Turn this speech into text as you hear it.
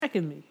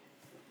attacking me?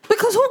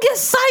 Because who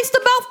gets sized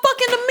about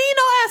fucking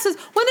amino acids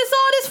when there's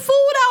all this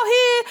food out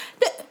here?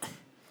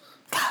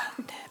 God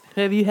damn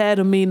it. Have you had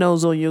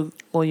aminos on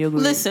your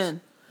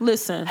greens?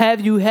 Listen.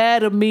 Have you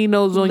had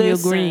aminos on your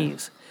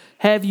greens?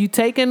 Have you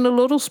taken the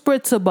little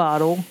spritzer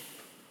bottle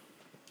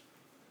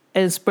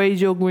and sprayed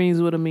your greens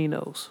with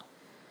aminos?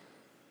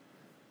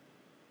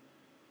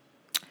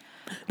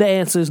 The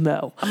answer is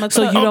no.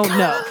 So you don't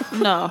know.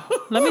 No.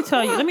 Let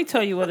me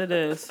tell you what it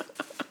is.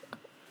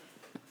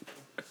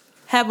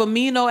 Have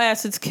amino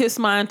acids kiss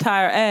my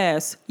entire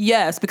ass?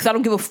 Yes, because I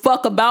don't give a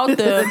fuck about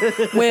them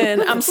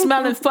when I'm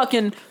smelling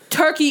fucking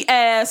turkey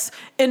ass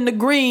in the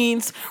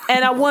greens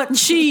and I want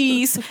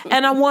cheese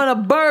and I want a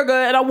burger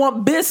and I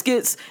want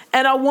biscuits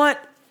and I want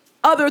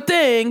other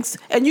things,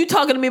 and you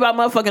talking to me about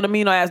motherfucking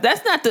amino acids.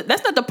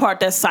 That's not the part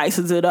that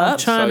sizes it up. I'm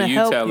trying to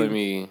help you. So you telling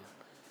me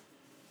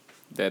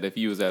that if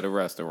you was at a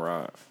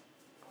restaurant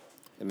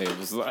and they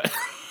was like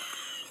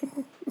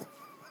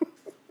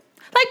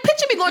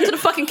picture me going to the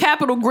fucking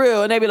Capitol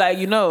Grill and they be like,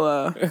 we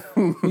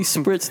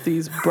spritz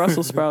these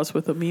Brussels sprouts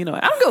with amino.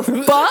 I don't give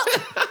a fuck.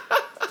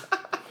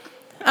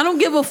 I don't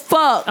give a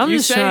fuck. I'm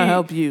just trying to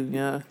help you,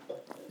 yeah.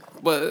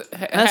 But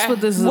that's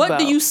what this is about. What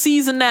do do you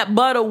season that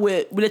butter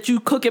with that you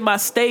cooking my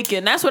steak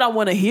in? That's what I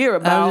want to hear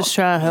about. I'm just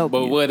trying to help you.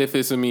 But what if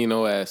it's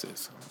amino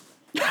acids?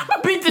 I'm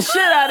gonna beat the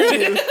shit out of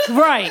you.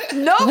 Right.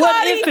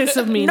 What if it's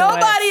amino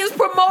Nobody is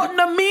promoting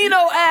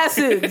amino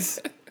acids.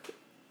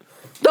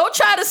 Don't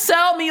try to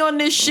sell me on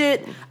this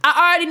shit.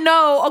 I already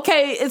know,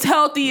 okay, it's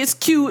healthy, it's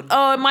cute,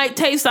 it might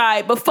taste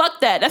alright, but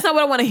fuck that. That's not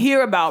what I want to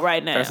hear about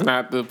right now. That's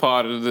not the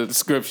part of the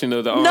description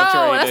of the entree.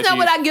 No, that's not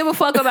what I give a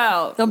fuck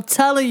about. I'm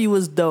telling you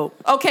it's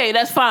dope. Okay,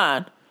 that's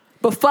fine.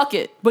 But fuck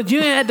it. But you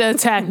ain't had to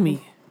attack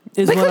me.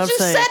 Is because what I'm you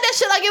saying. said that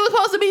shit like it was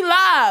supposed to be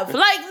live.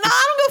 Like, no,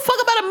 I don't give a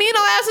fuck about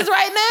amino acids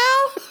right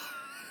now.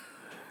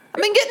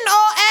 I've been getting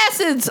all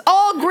acids,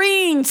 all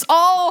greens,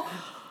 all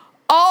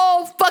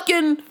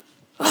fucking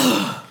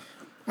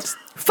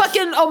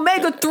fucking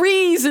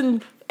omega-3s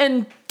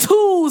and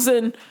 2s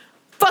and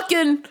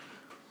fucking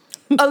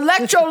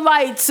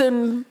electrolytes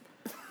and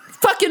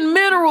fucking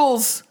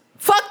minerals.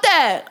 Fuck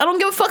that. I don't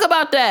give a fuck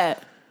about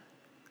that.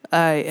 All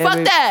right,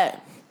 fuck that.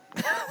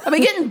 I've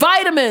been getting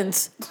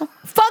vitamins.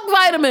 Fuck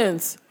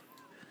vitamins.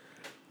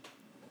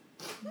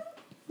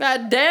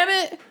 God damn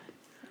it.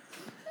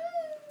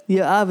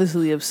 You're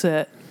obviously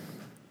upset.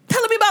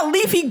 Telling me about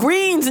leafy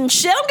greens and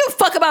shit. I don't give a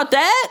fuck about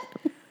that.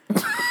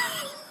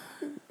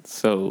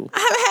 So I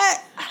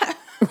haven't had.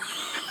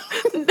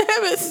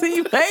 Damn it,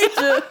 C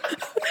Major.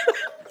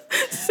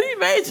 C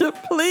Major,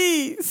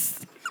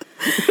 please.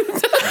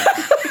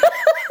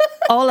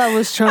 All I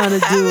was trying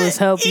to do is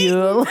help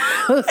you. In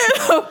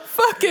a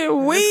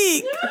fucking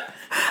week.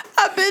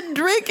 I've been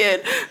drinking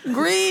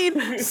green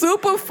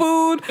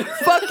superfood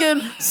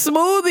fucking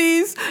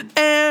smoothies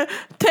and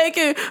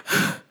taking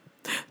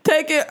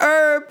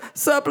herb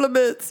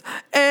supplements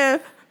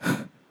and.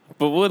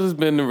 But what has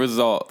been the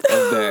result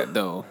of that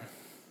though?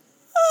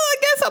 I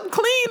guess I'm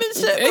clean and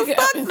shit, but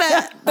fuck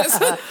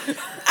that.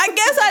 I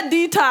guess I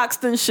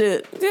detoxed and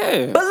shit.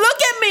 Yeah. But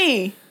look at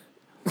me.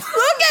 Look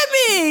at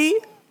me.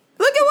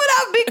 Look at what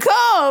I've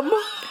become.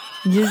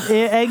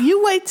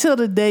 You wait till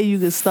the day you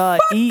can start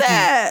eating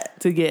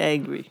to get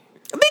angry.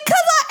 Because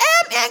I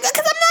am angry.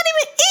 Because I'm not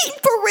even eating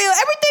for real.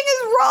 Everything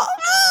is raw.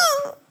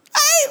 I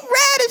ate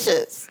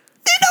radishes.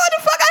 You know what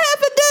the fuck I had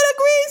for dinner,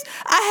 Grease?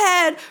 I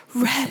had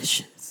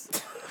radishes.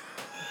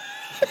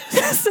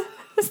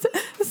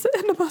 That's the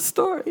end of my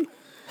story.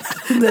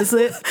 That's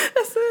it?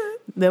 That's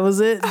it. That was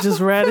it? Just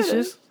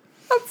radishes?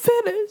 I'm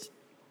finished.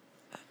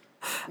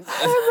 I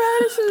had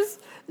radishes.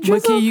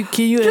 But can you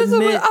admit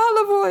with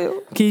olive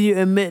oil? Can you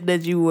admit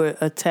that you were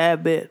a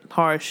tad bit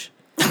harsh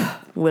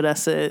when I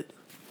said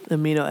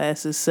amino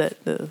acids set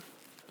the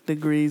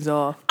greens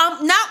off?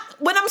 Not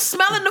when I'm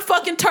smelling the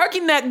fucking turkey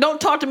neck.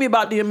 Don't talk to me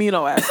about the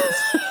amino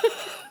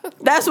acids.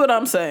 That's what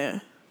I'm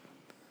saying.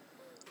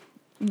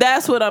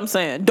 That's what I'm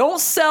saying. Don't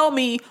sell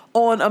me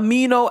on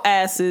amino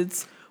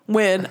acids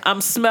when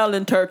I'm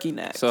smelling turkey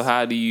neck. So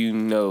how do you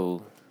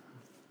know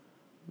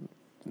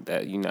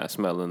that you're not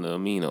smelling the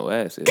amino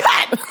acids?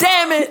 God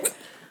damn it!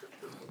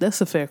 That's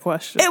a fair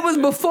question. It was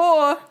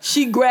before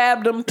she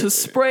grabbed them to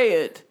spray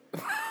it.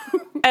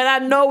 And I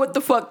know what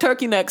the fuck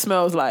turkey neck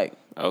smells like.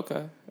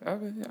 Okay.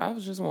 I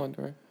was just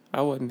wondering.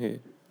 I wasn't here.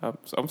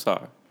 I'm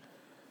sorry.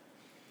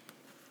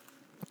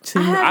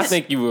 I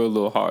think you were a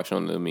little harsh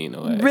on the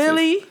amino acids.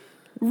 Really?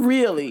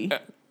 Really?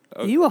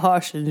 You were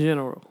harsh in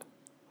general.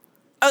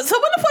 So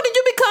when the fuck did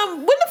you become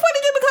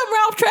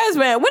Ralph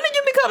Tresvant? When did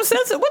you become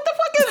sensitive? What the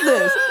fuck is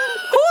this?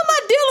 Who am I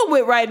dealing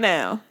with right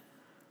now?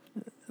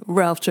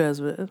 Ralph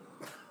Tresvant.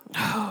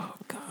 Oh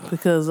God.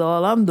 Because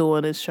all I'm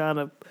doing is trying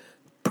to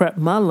prep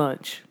my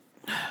lunch.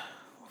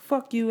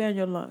 Fuck you and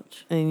your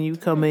lunch. And you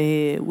come in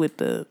here with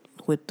the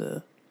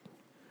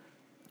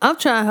I'm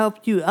trying to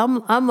help you.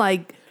 I'm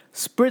like,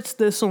 spritz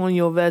this on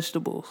your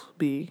vegetables,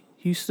 B.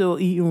 You still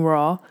eating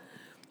raw.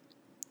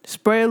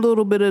 Spray a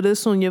little bit of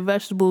this on your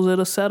vegetables,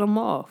 it'll set them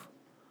off.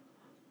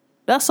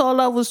 That's all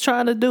I was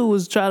trying to do,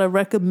 was try to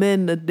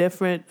recommend a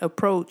different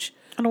approach.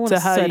 I don't want to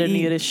how set you any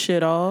eat. of this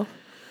shit off.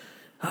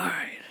 All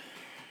right.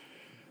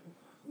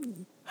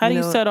 How do You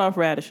you know- set off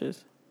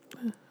radishes?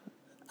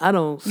 I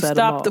don't You set them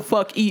stop off. the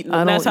fuck eating I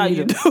them. That's don't how eat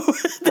you 'em. do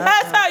it.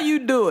 That's how you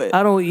do it.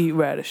 I don't eat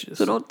radishes.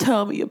 So don't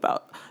tell me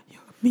about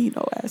your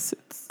amino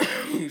acids.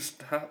 You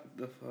stop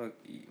the fuck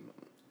eating.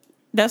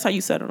 That's how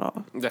you set it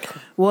off.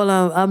 Well,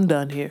 I'm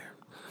done here.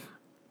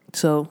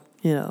 So,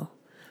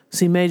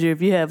 C Major,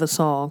 if you have a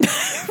song,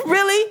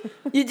 Really?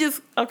 You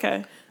just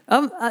okay.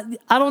 I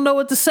don't know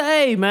what to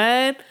say,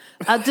 man.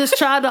 I just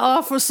tried to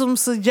offer some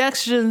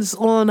suggestions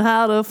on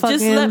how to fucking.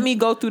 Just let me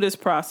go through this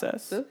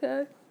process.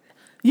 Okay.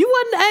 You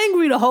wasn't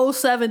angry the whole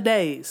 7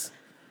 days.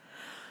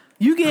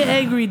 You get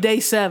angry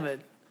day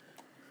 7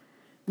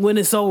 when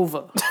it's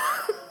over.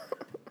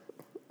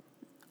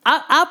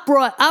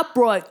 I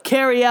brought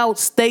carry out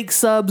steak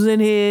subs in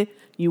here.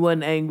 You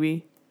wasn't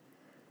angry.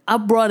 I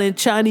brought in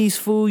Chinese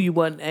food. You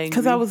wasn't angry.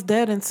 Because I was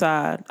dead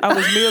inside. I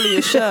was merely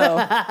a shell.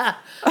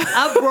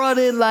 I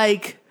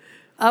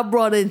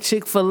brought in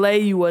Chick-fil-A.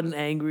 You wasn't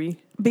angry.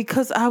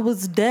 Because I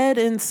was dead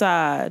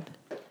inside.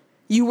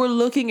 You were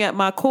looking at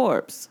my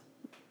corpse.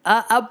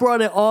 I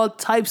brought in all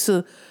types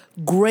of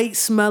great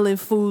smelling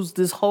foods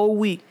this whole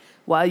week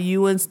while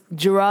you and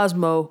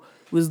Gerasmo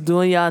was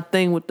doing y'all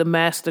thing with the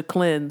master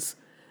cleanse.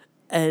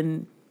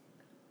 And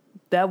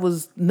that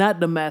was not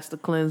the master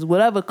cleanse,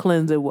 whatever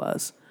cleanse it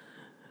was.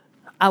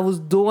 Y'all was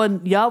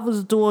doing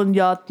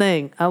y'all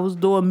thing. I was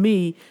doing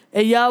me,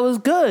 and y'all was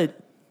good.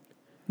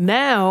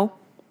 Now,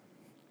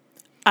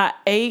 I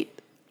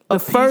ate a The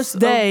first piece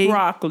day- of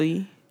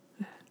broccoli.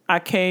 I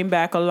came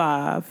back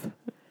alive.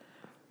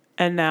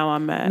 And now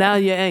I'm mad. now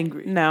you're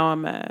angry. Now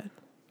I'm mad.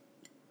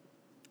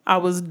 I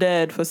was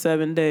dead for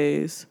 7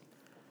 days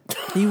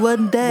You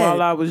wasn't dead.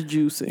 while I was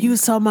juicing. You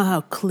was talking about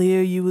how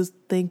clear you was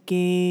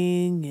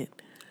thinking and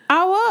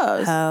I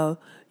was. how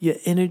your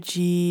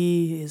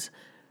energy is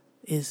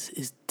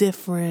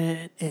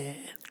different and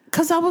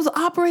Because I was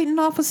operating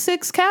off of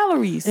 6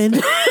 calories. and,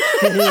 Like,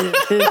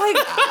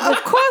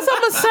 of course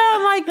I'm going to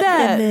sound like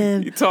that. and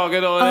then You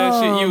talking all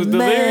that shit? You was man.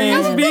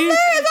 delirious, I'm B?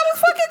 That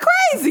was fucking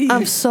crazy.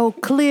 I'm so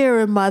clear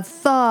in my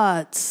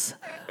thoughts.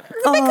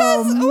 Because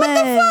oh what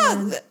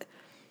man, the fuck?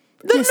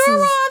 The This is-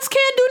 neurons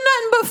can't do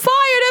nothing but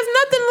fire. There's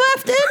nothing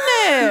left in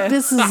there.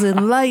 this is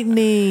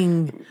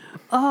enlightening.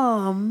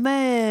 Oh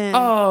man,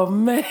 Oh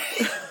man.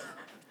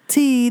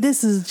 T,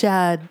 this is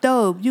Jai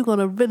Dope. You're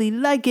gonna really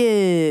like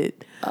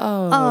it.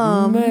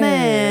 Oh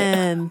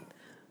man.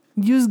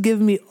 You was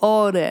giving me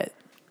all that.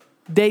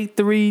 Day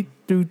 3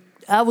 through.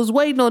 I was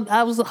waiting on.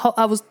 I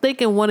was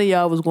thinking one of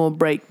y'all was gonna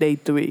break day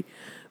 3,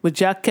 but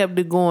y'all kept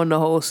it going the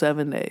whole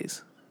 7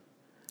 days.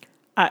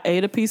 I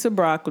ate a piece of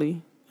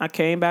broccoli. I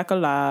came back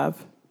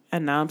alive.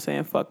 And now I'm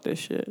saying, fuck this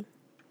shit.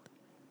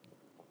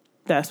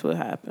 That's what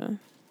happened.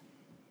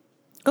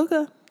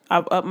 Okay.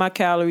 I've upped my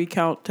calorie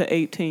count to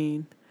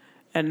 18.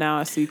 And now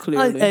I see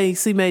clearly. Hey,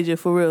 C Major,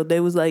 for real. They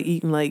was like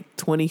eating like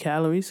 20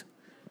 calories.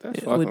 That's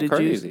with fucking the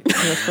crazy. juice.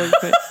 That's fucking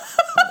crazy.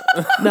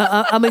 No,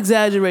 I'm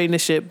exaggerating the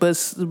shit, but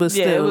still,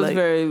 Yeah, it was like,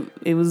 very...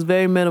 it was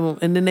very minimum.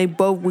 And then they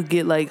both would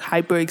get like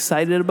hyper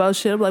excited about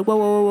shit. I'm like,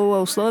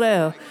 whoa, slow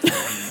down.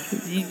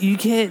 you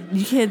can't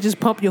just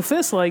pump your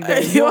fist like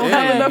that. You don't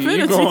have enough you,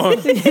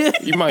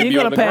 energy. you might You're be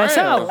on gonna the pass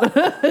ground. out.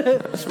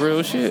 That's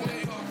real shit.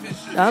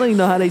 I don't even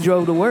know how they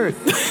drove to work.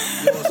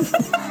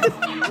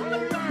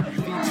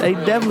 They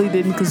definitely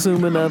didn't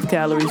consume enough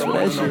calories for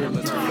that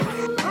shit.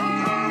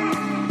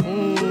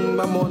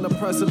 I'm on the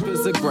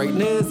precipice of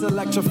greatness,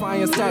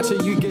 electrifying stature.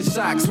 You get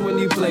shocks when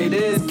you play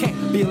this.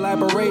 Can't be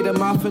elaborated,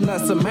 my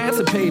finesse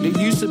emancipated.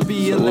 You should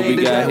be what we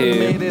elated got that we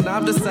here? made it.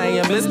 I'm just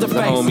saying, Mr. The Face.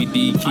 homie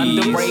D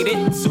Keys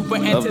Underrated, super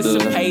of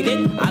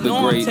anticipated. I the know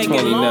I'm great taking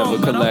 20 long,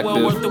 Never but I'm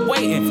well worth the Collective,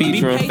 waiting. Be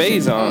featuring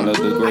patient. Faison of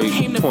the I great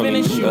came to 20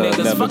 finish you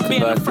niggas. Never Fuck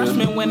being a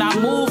freshman Collective. when I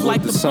move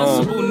like The the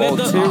song principal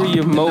nigga.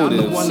 Ulterior I'm the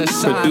Motives, one that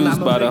shine, produced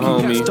I'ma by the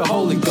make you catch the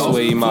Holy homie Ghost.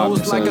 Sway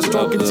Flows like a Moccasins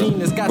stroke of of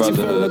genius, the got you feeling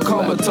Brotherhood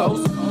Collective.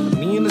 comatose.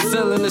 Me and the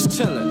ceiling is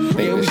chilling.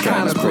 Yeah, we this track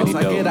kinda is pretty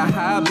close. I get dope. a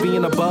high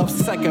being above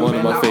second. One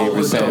of man, my I favorite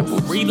overdose.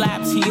 samples.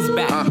 Relapse, he's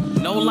back.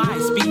 No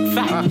lies, speak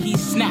fact. He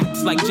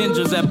snaps like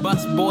gingers at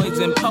bus boys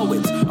and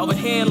poets.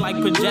 Overhead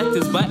like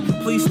projectors, but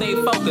please stay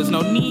focused.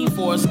 No need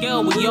for a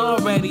skill, we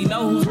already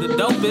know who's the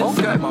dopest.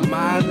 Okay. My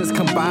mind is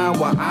combined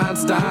with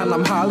Einstein.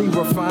 I'm highly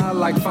refined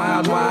like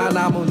fine wine.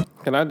 I'm a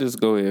Can I just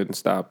go ahead and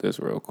stop this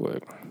real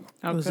quick?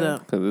 What's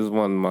up? Because this is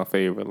one of my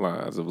favorite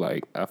lines of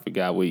like, I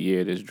forgot what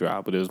year this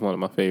dropped, but it was one of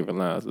my favorite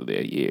lines of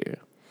that year.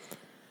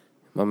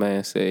 My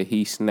man said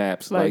he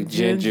snaps like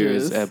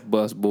gingers gingers. at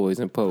bus boys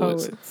and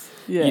poets.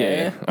 Yeah.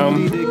 Yeah.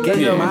 need to get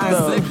yeah. mind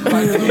sick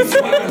like them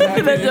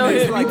swine. That joke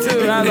hit me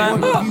too. I was like,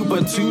 one of you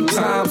but 2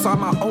 times on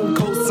my own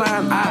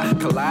cosign. I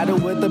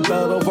collided with the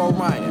belt of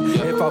Orion.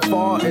 If I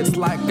fall, it's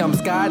like I'm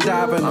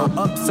skydiving or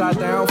upside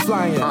down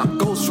flying.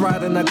 Ghost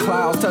riding the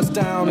clouds,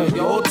 touchdown in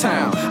your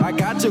town. I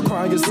got you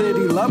crying, your city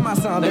love my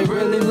sound. They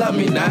really love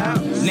me now.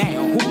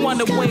 Now, who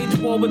wanna wage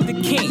war with the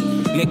king?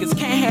 Niggas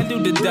can't handle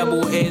the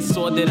double-edged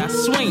sword that I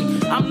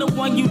swing. I'm the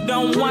one you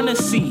don't wanna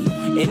see.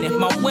 And if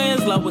my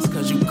wins low, it's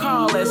cause you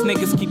call ass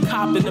niggas keep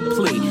copping the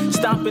plea,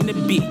 stomping the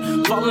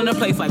beat, falling in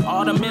place like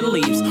autumn and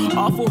leaves.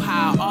 Awful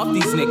high off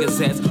these niggas'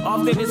 heads,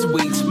 often it's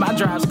weeks. My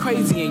drive's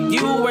crazy and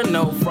you are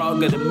no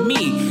frogger to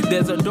me.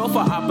 There's a door for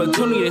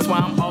opportunity, that's why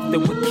I'm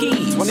often with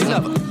keys.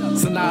 2011,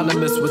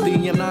 synonymous with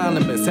the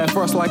anonymous. At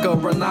first like a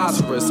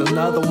rhinoceros.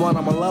 Another one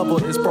on my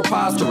level is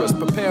preposterous.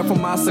 Prepare for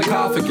my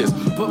sarcophagus.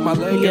 Put my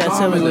leg in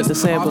tell me what the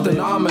ominous. sample Often is.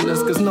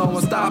 ominous, cause no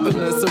one's stopping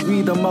us. So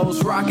we the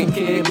most rockin'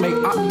 kid. Make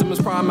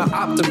Optimus Prime an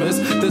optimist.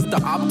 This the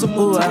optimal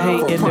Ooh, I time hate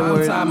for ending prime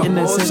word- time. ending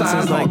I'm sentences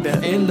shine like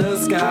that. in the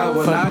sky.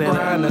 When Fuck I that.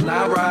 grind and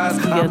I rise,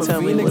 gotta I'm a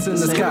tell me phoenix what in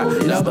the the sky. sample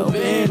is, Never though.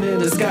 been in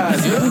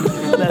disguise.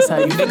 That's how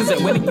you Niggas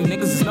ain't winning, you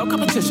niggas is no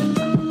competition.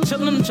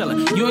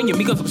 Chillin'. You and your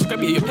amigos will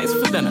scrape your pace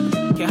for dinner.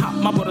 Can't hop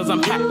my borders,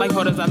 I'm packed like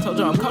hoarders. I told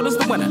you I'm cold as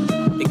the winter.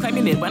 They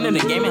claiming they running the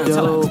game until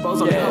I Dope,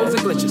 expose all the yeah. hoes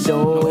and glitches.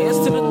 No heirs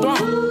to the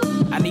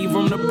throne. I need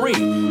room to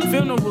breathe.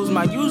 Feel no rules,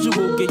 my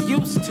usual. Get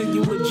used to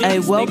you with Hey,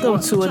 G's. welcome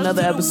They to want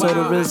another trust episode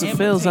of the Riz and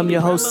wild. Phils. I'm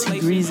your host, T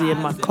Revelation Greasy, and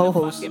my eyes in the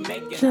co-host, fucking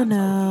making.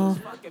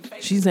 Janelle.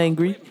 She's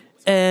angry.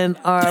 And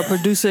our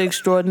producer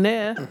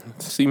extraordinaire,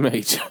 C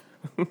Major.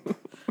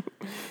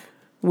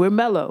 we're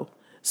mellow.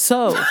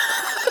 So,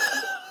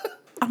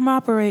 I'm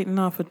operating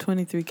off of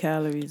 23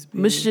 calories. B.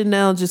 Miss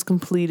Janelle just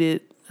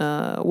completed,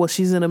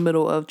 she's in the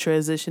middle of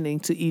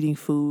transitioning to eating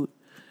food.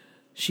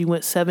 She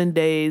went 7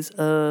 days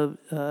of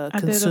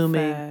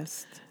consuming I did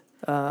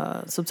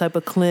a fast. some type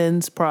of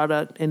cleanse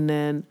product and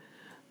then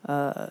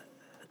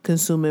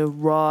consuming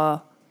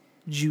raw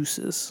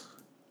juices,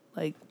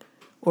 like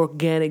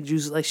organic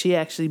juices. Like she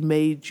actually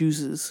made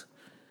juices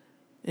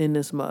in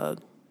this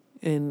mug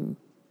and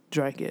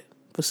drank it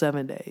for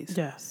 7 days,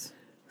 Yes.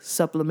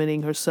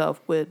 supplementing herself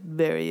with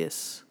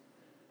various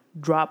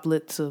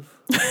droplets of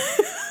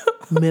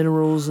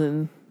minerals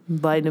and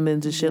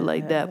vitamins and shit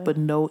like that, but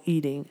no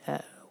eating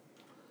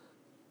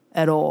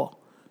at all.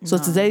 So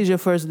today's your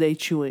first day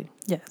chewing.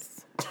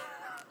 Yes.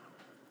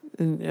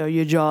 And are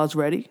your jaws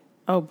ready?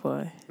 Oh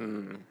boy.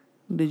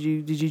 Did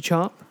you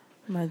chomp?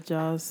 My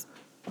jaws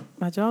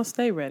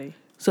stay ready.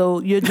 So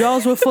your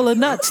jaws were full of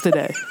nuts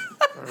today.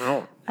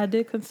 I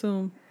did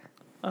consume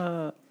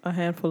a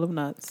handful of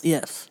nuts.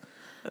 Yes.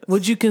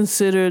 Would you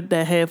consider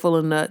that handful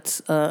of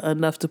nuts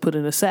enough to put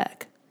in a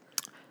sack?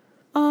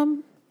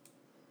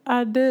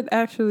 I did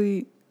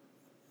actually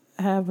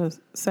have a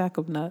sack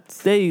of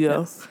nuts. There you go.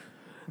 Yes.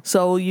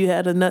 So you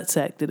had a nut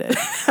sack today.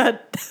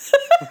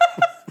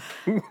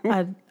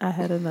 I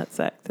had a nut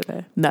sack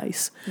today.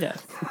 Nice.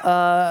 Yes.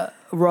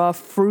 Raw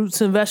fruits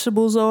and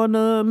vegetables on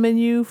the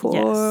menu for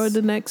Yes.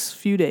 the next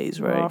few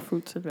days, right? Raw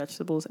fruits and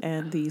vegetables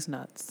and these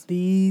nuts.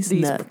 These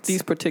nuts.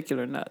 These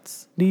particular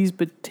nuts. These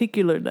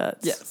particular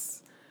nuts.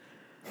 Yes.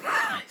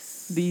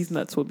 These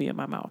nuts will be in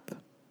my mouth.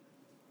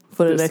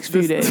 For the next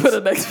few days. For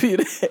the next few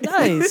days.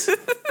 Nice.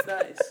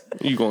 Nice.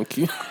 You gonna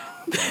keep?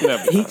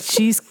 Never mind.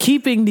 She's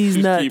keeping these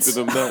She's nuts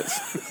keeping them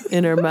nuts.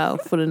 in her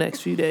mouth for the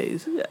next few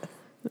days. Yeah.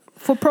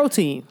 For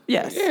protein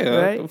Yes. Yeah,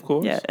 Right? of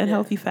course. Yeah, and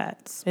healthy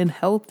fats. and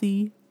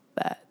healthy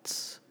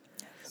fats.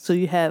 So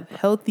you have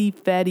healthy,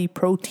 fatty,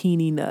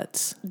 proteiny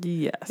nuts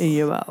Yes. in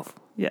your mouth.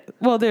 Yeah.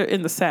 Well, they're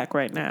in the sack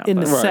right now. In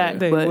the but Right. sack,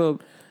 they but will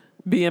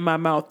be in my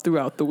mouth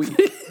throughout the week.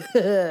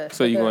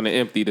 So you're gonna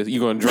empty this.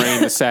 You're gonna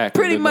drain the sack. of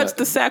Pretty the much nut.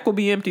 the sack will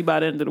be empty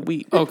by the end of the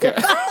week. Okay.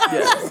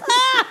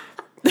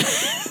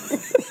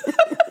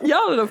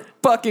 Y'all are the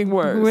fucking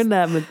worst.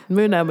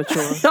 we're not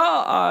mature. Y'all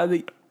are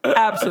the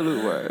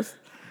absolute worst.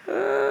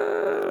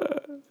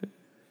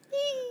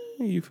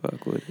 You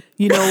fuck with it.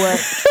 You know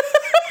what?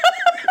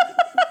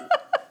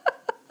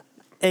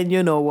 And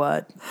you know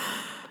what?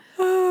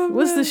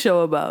 What's the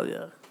show about?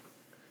 Yeah.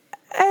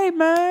 Hey,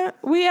 man,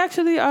 we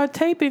actually are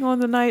taping on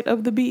the night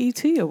of the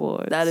BET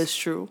Awards. That is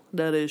true.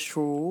 That is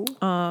true.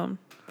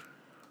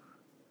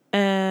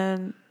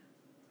 And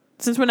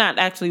since we're not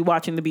actually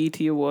watching the BET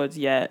Awards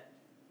yet,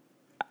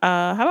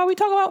 how about we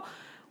talk about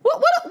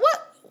what?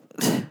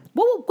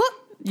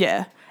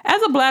 Yeah,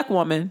 as a black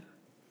woman,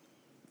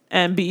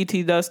 and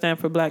BET does stand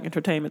for Black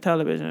Entertainment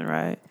Television,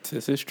 right?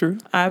 This is true.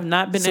 I've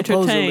not been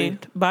Supposedly.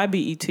 entertained by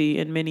BET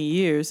in many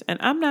years, and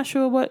I'm not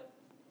sure what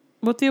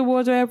the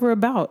awards are ever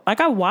about.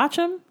 Like, I watch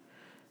them,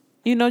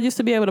 just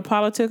to be able to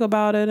politic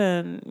about it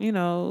and,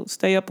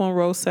 stay up on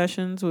roast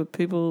sessions with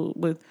people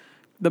with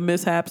the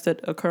mishaps that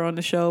occur on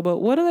the show. But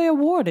what are they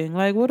awarding?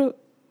 Like,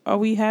 are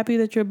we happy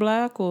that you're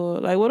black, or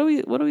like what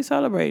are we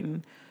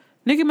celebrating?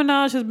 Nicki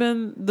Minaj has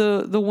been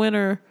the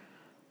winner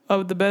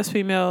of the best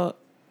female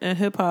in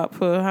hip hop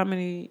for how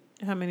many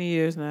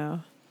years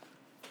now?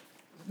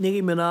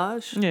 Nicki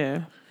Minaj.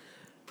 Yeah.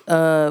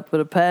 For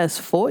the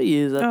past 4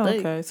 years, I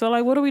think. Okay. So,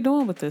 like, what are we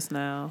doing with this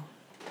now?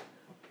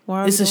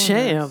 Why are It's we a doing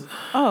sham. this?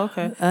 Oh,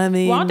 okay. I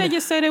mean, Why don't they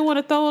just say they want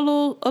to throw a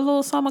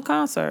little summer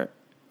concert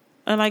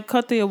and like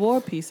cut the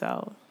award piece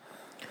out?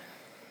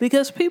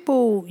 because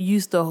people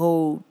used to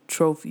hold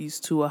trophies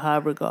to a high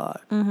regard.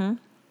 Mm-hmm.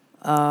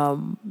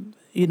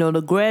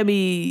 The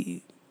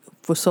Grammy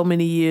for so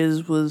many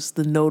years was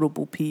the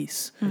notable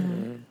piece.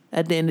 Mm-hmm.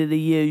 At the end of the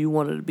year, you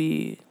wanted to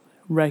be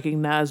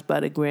recognized by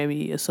the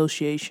Grammy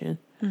Association.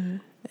 Mm-hmm.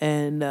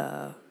 and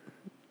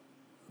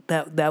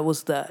that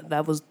was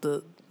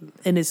the,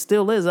 and it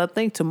still is. I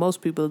think to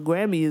most people, the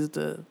Grammy is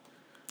the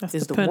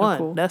pinnacle.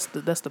 one. That's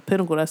the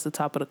pinnacle. That's the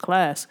top of the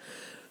class.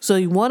 So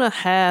you want to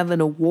have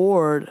an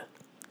award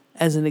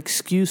as an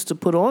excuse to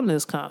put on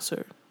this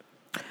concert.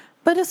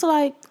 But it's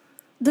like,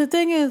 the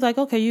thing is, like,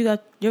 okay, you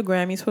got your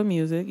Grammys for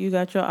music, you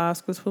got your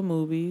Oscars for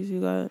movies,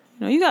 you got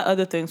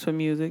other things for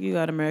music, you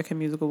got American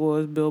Music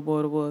Awards,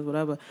 Billboard Awards,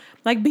 whatever.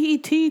 Like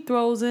BET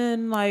throws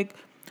in like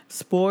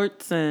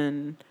sports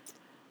and,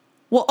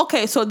 well,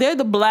 okay, so they're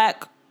the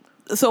black.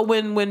 So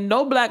when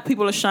no black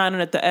people are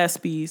shining at the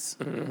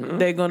ESPYs,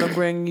 they're gonna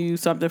bring you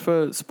something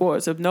for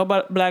sports. If no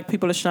black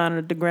people are shining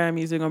at the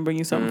Grammys, they're gonna bring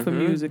you something for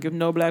music. If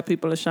no black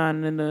people are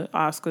shining in the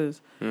Oscars,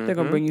 they're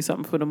gonna bring you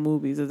something for the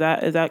movies. Is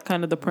that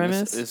kind of the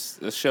premise? It's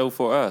a show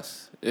for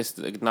us. It's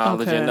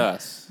acknowledging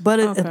us. But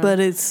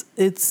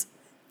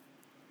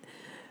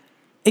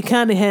it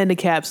kind of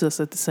handicaps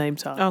us at the same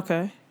time.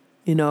 Okay.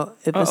 You know,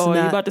 if it's are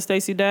not. you about to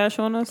Stacey Dash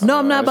on us? No,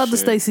 I'm not about shit. to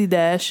Stacey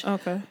Dash.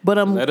 Okay. But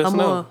Let us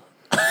know.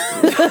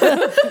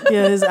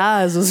 Yeah, his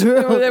eyes was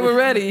real. They were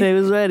ready. They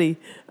was ready.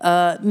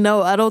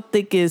 No, I don't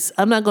think it's.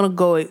 I'm not gonna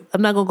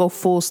go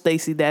full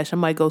Stacey Dash. I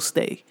might go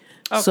stay.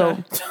 Okay.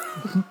 So,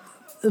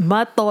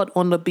 my thought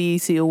on the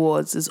BET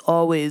Awards is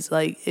always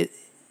like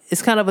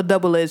it's kind of a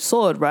double-edged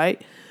sword,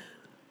 right?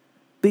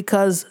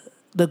 Because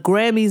the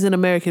Grammys and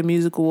American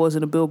Music Awards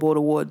and the Billboard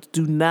Awards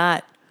do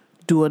not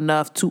do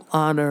enough to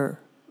honor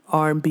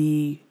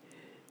R&B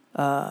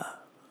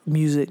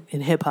music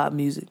and hip hop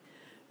music,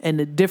 and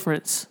the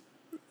differences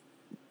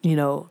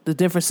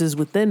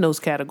within those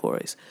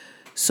categories.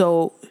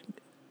 So,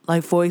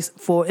 like for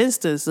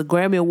instance, the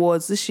Grammy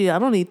Awards this year, I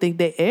don't even think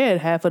they aired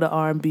half of the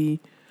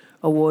R&B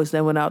awards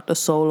that went out. The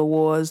Soul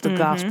Awards, the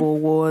Gospel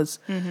Awards,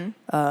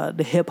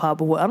 the Hip Hop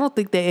Awards. I don't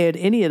think they aired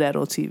any of that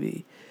on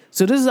TV.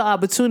 So this is an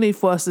opportunity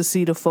for us to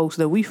see the folks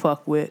that we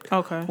fuck with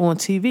on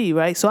TV,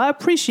 right? So I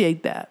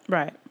appreciate that.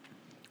 Right.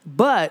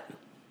 But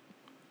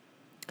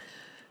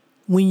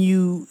when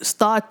you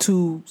start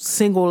to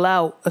single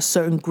out a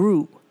certain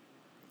group,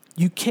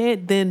 you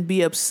can't then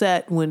be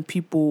upset when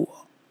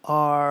people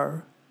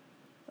are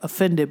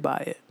offended by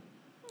it.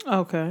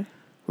 Okay.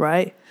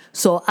 Right?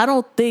 So I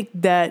don't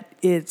think that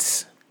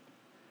it's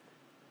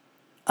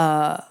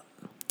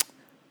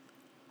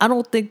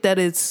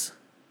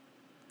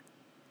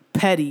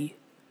petty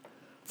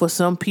for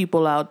some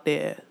people out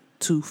there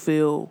to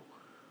feel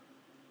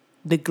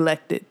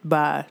neglected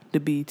by the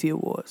BET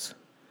Awards.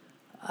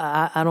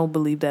 I don't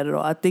believe that at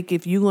all. I think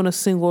if you're going to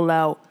single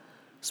out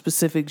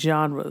specific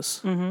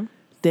genres,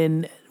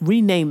 then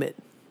rename it.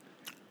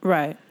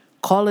 Right.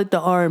 Call it the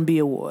R&B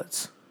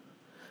Awards.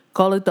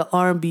 Call it the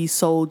R&B,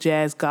 Soul,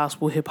 Jazz,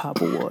 Gospel, Hip Hop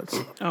Awards.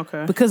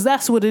 Okay. Because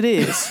that's what it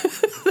is.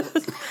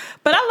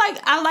 But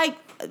I like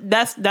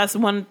that's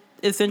one.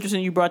 It's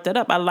interesting you brought that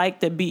up. I like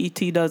that BET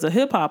does a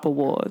hip hop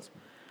awards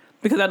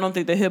because I don't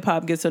think the hip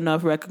hop gets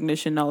enough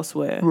recognition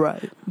elsewhere.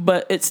 Right.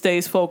 But it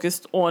stays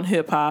focused on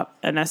hip hop,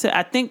 and that's it.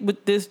 I think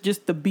with this,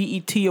 just the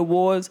BET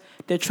awards,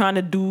 they're trying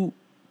to do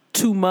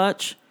too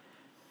much,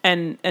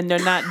 and they're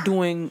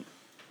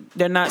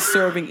not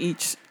serving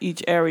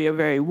each area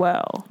very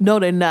well. No,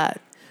 they're not.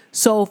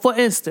 So, for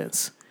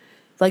instance,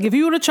 like if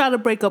you were to try to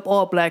break up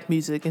all black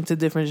music into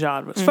different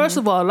genres, first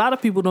of all, a lot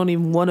of people don't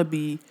even want to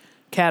be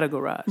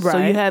categorized. Right. So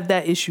you have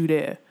that issue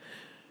there.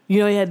 You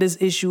know, you had this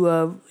issue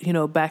of,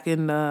 back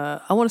in,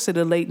 I want to say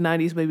the late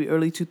 90s, maybe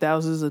early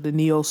 2000s of the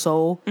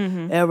neo-soul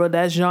era.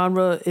 That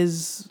genre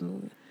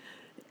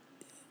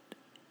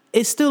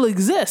it still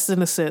exists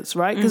in a sense,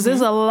 right? Because there's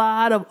a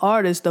lot of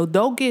artists, though,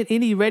 don't get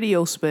any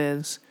radio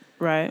spins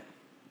Right.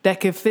 that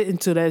can fit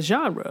into that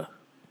genre.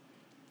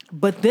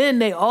 But then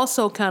they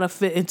also kind of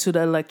fit into the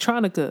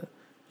electronica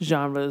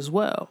genre as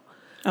well.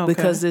 Okay.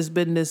 Because there's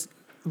been this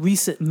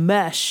recent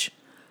mesh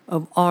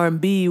of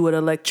R&B with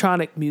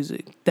electronic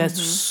music that's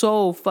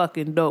so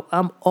fucking dope.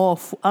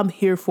 I'm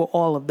here for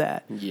all of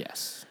that.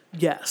 Yes.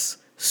 Yes.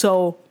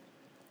 So,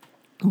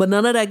 but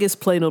none of that gets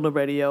played on the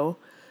radio.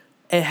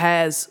 It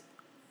has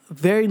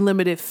very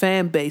limited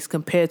fan base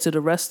compared to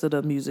the rest of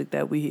the music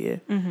that we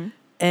hear.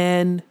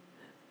 And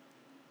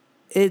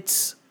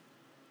it's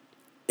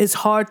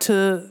hard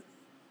to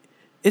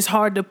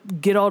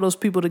get all those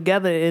people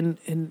together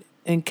and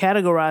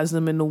categorize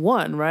them into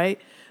one,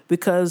 right?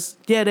 Because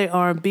they're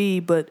R&B,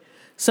 but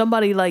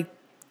somebody like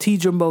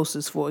Tidra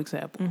Moses, for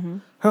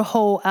example, her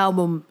whole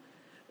album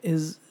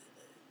is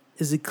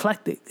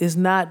eclectic. It's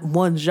not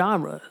one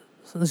genre.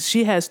 So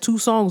she has 2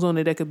 songs on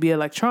it that could be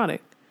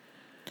electronic,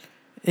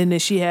 and then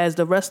she has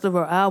the rest of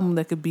her album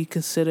that could be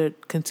considered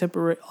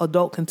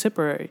adult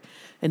contemporary,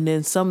 and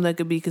then some that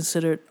could be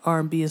considered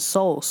R&B and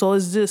soul. So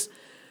it's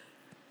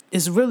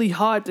really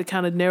hard to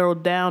kind of narrow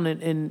down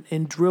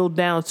and drill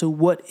down to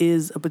what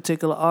is a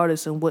particular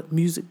artist and what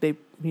music they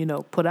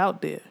put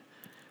out there.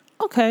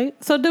 Okay,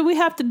 so do we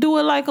have to do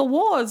it like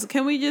awards?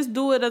 Can we just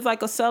do it as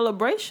like a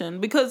celebration?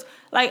 Because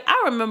like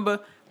I remember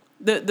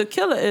the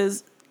killer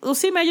is, well,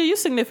 C Major, you're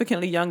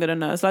significantly younger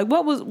than us. Like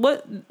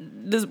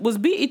was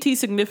BET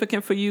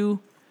significant for you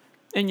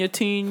In your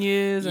teen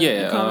years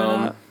and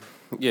coming up?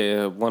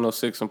 Yeah,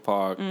 106 and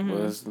Park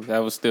was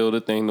still the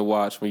thing to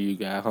watch when you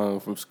got home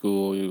from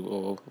school,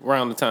 or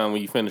around the time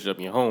when you finished up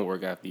your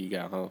homework after you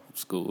got home from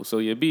school. So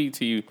yeah, BET,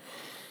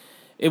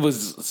 it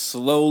was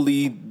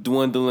slowly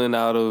dwindling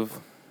out of,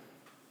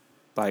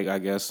 like, I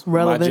guess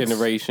relevance. My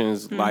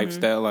generation's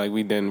lifestyle. Like,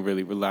 we didn't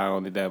really rely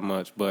on it that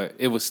much, but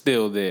it was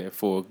still there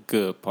for a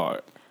good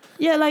part.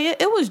 Yeah, like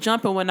it was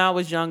jumping when I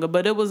was younger,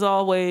 but it was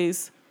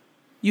always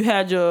you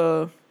had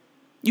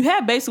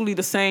basically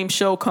the same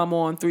show come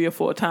on 3 or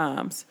 4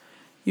 times.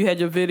 You had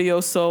your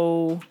Video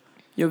Soul,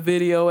 your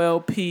Video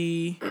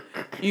LP,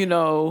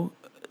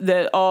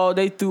 that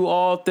they threw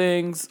all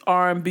things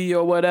R&B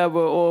or whatever,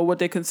 or what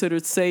they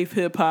considered safe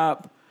hip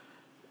hop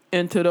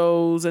into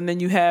those, and then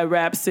you had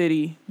Rap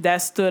City. That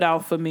stood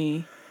out for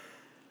me.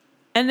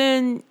 And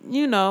then,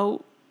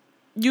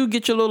 you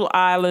get your little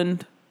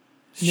island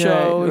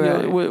show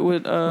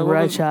with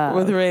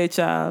Ray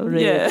Child.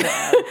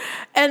 Yeah.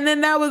 And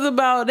then that was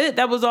about it.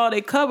 That was all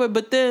they covered.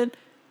 But then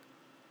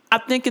I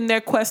think in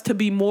their quest to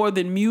be more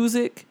than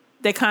music,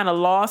 they kind of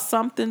lost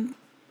something,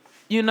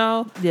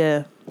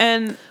 Yeah.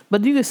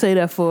 But you could say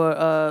that for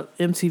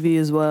MTV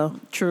as well.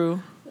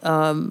 True.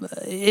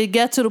 It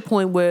got to the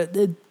point where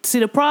the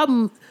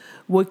problem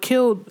what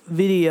killed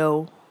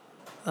video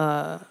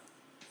or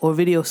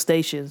video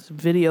stations,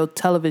 video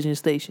television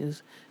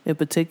stations in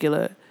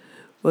particular,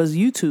 was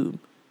YouTube.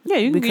 Yeah,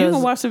 you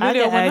can watch the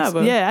video whenever.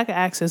 I can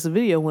access the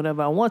video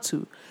whenever I want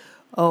to.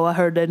 Oh, I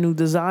heard that new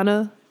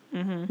designer.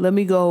 Mm-hmm. Let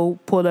me go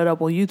pull that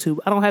up on YouTube.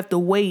 I don't have to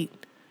wait,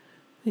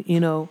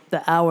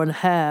 the hour and a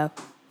half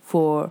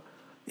for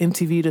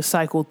MTV to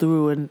cycle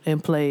through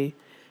and play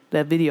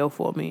that video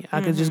for me.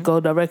 I can just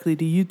go directly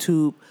to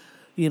YouTube,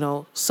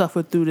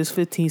 suffer through this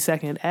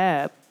 15-second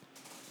ad,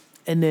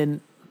 and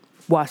then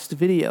watch the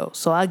video.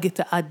 So I get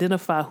to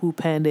identify who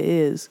Panda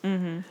is,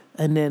 and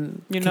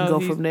then can go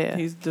from there.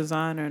 He's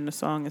designer and the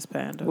song is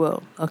Panda.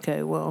 Well, okay,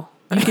 you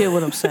get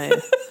what I'm saying.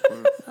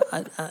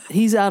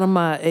 He's out of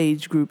my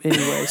age group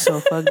anyway, so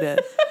fuck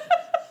that.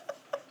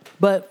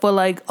 But for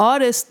like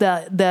artists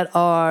that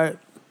are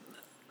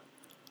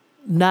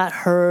not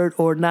heard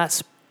or not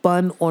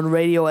spun on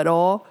radio at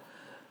all,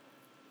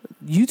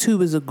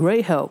 YouTube is a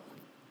great help.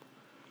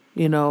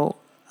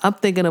 I'm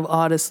thinking of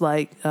artists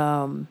like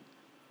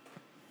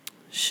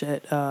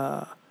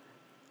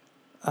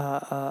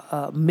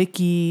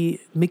Mickey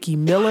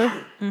Miller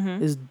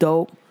is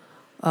dope.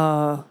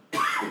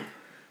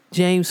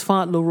 James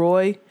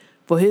Fauntleroy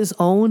for his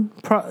own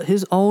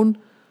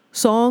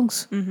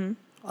songs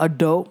are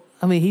dope.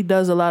 I mean, he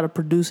does a lot of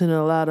producing and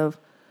a lot of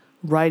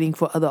writing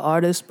for other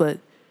artists, but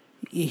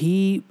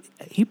he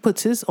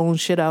puts his own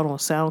shit out on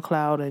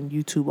SoundCloud and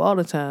YouTube all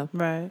the time.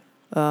 Right.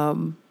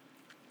 I'm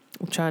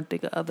trying to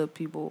think of other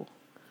people.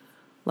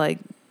 Like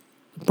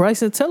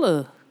Bryson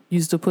Tiller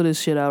used to put his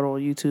shit out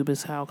on YouTube and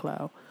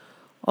SoundCloud.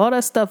 All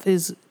that stuff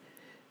it's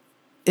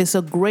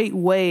a great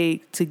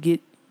way to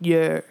get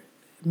your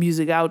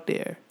music out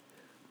there.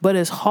 But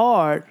it's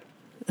hard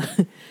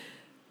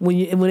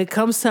when it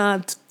comes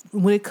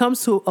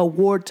to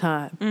award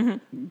time.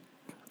 Mm-hmm.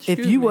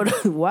 If you were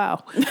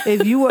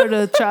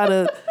to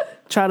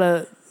try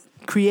to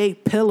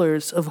create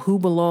pillars of who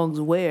belongs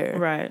where,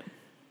 right,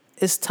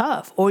 it's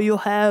tough. Or you'll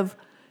have,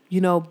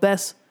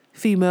 best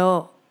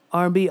female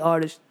R&B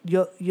artist.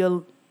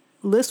 Your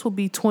list will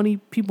be 20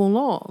 people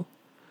long.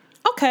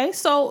 Okay,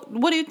 so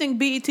what do you think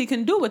BET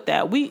can do with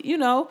that?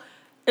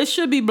 It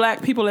should be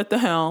black people at the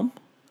helm.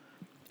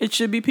 It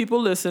should be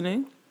people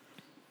listening.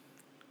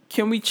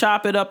 Can we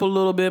chop it up a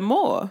little bit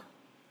more?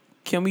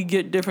 Can we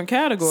get different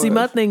categories? See,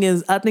 my thing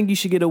is, I think you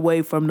should get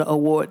away from the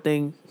award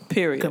thing.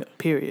 Period.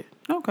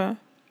 Okay.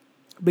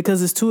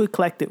 Because it's too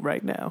eclectic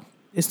right now.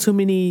 It's too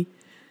many.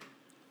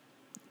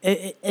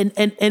 And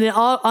in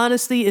all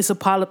honesty, it's a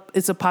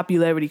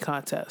popularity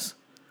contest.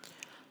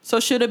 So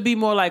should it be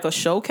more like a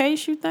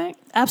showcase, you think?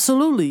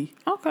 Absolutely.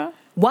 Okay.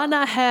 Why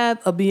not have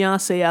a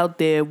Beyonce out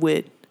there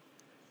with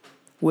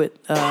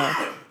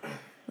an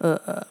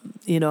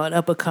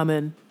up and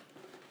coming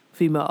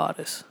female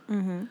artist?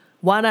 Mm-hmm.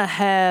 Why not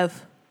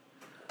have,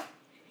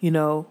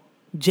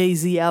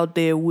 Jay-Z out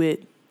there with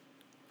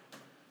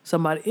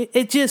somebody?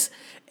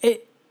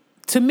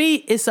 To me,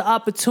 it's an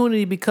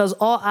opportunity because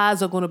all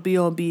eyes are going to be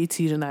on BET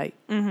tonight.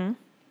 Mm-hmm.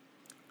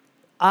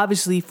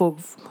 Obviously, for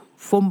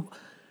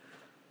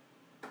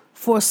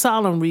a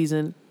solemn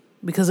reason,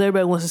 because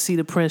everybody wants to see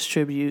the Prince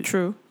tribute.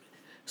 True.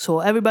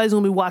 So everybody's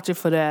going to be watching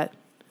for that.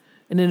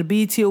 And then the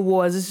BET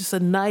Awards, it's just a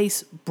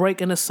nice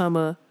break in the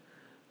summer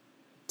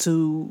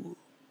to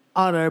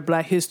honor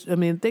Black history. I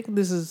mean, I think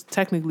this is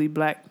technically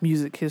Black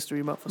Music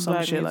History Month or some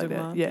Black shit Music like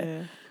that. Month,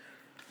 Yeah.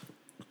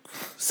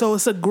 So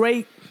it's a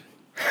great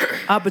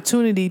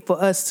opportunity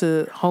for us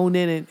to hone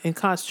in and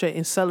concentrate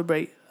and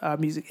celebrate our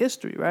music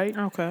history, right?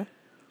 Okay.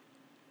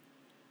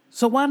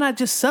 So why not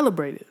just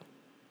celebrate it?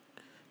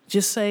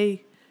 Just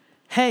say,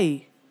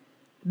 hey,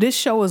 this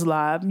show is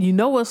live. You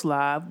know it's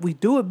live. We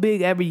do it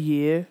big every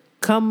year.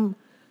 Come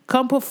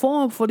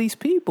perform for these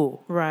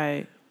people.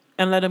 Right.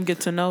 And let them get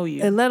to know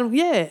you. And let them,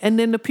 and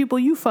then the people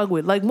you fuck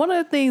with. Like, one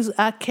of the things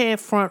I can't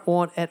front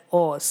on at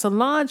all,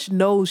 Solange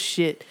knows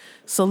shit.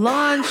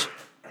 Solange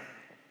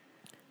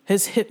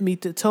has hit me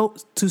to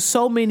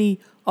so many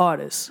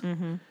artists.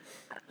 Mm-hmm.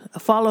 I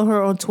follow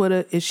her on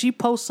Twitter. If she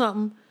posts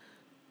something,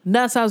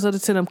 9 times out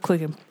of 10, I'm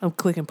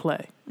clicking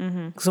play.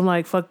 Because I'm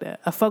like, fuck that.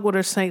 I fuck with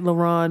her Saint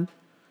Laurent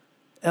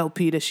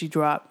LP that she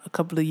dropped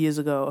a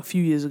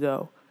few years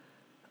ago.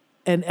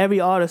 And every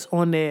artist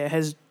on there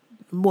has,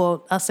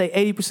 well, I say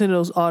 80% of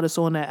those artists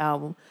on that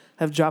album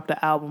have dropped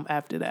the album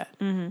after that.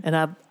 And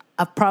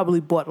I've probably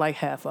bought like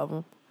half of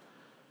them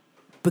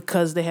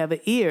because they have an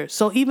ear.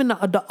 So even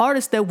the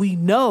artists that we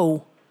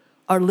know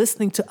are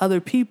listening to other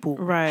people.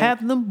 Right.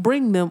 Have them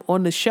bring them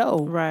on the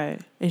show. Right.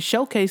 And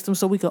showcase them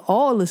so we can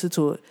all listen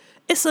to it.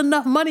 It's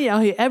enough money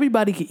out here.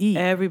 Everybody can eat.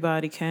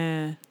 Everybody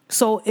can.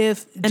 So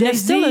if And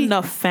there's still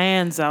enough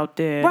fans out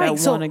there that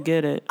want to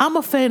get it. I'm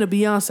a fan of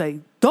Beyonce.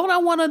 Don't I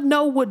want to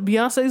know what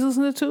Beyonce's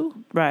listening to?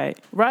 Right.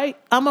 Right?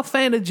 I'm a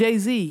fan of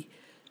Jay-Z.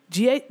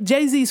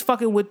 Jay-Z's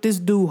fucking with this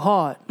dude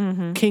hard.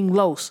 King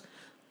Los.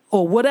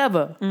 Or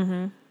whatever.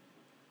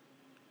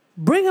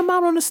 Bring him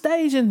out on the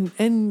stage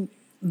and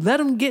let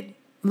him get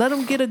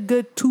a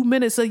good 2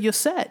 minutes of your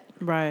set.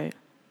 Right.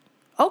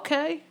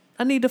 Okay.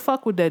 I need to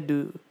fuck with that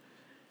dude.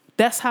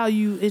 That's how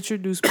you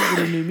introduce people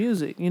to new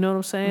music. You know what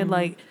I'm saying?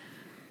 Like,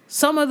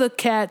 some of the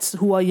cats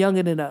who are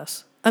younger than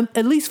us,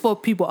 at least for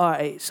people our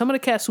age, some of the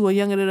cats who are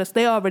younger than us,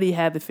 they already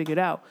have it figured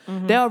out.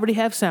 They already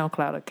have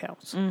SoundCloud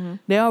accounts.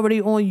 They're already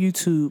on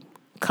YouTube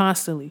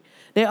constantly.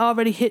 They're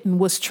already hitting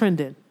what's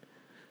trending.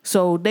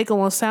 So they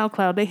go on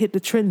SoundCloud, they hit the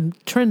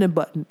trending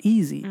button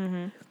easy.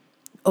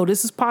 Oh,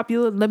 this is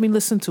popular, let me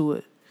listen to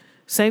it.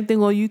 Same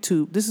thing on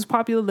YouTube. This is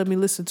popular, let me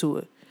listen to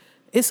it.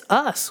 It's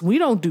us. We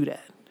don't do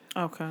that.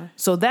 Okay.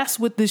 So that's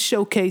what this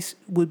showcase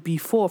would be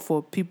for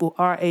people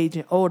our age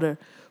and older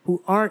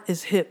who aren't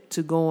as hip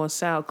to go on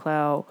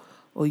SoundCloud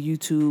or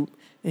YouTube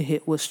and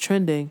hit what's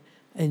trending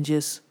and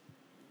just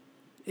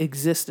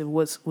exist in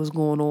what's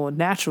going on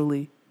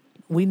naturally.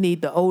 We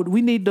need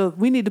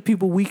the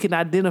people we can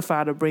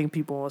identify to bring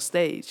people on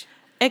stage.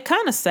 It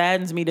kind of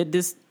saddens me that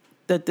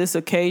this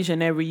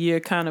occasion every year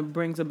kind of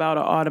brings about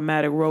an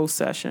automatic roast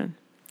session.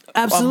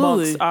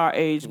 Absolutely. Amongst our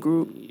age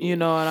group. You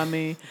know what I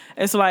mean?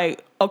 It's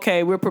like,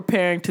 okay, we're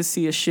preparing to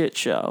see a shit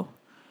show.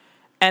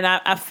 And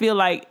I feel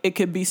like it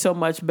could be so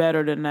much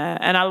better than that.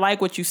 And I like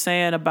what you're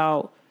saying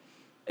about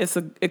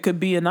it could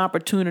be an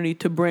opportunity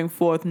to bring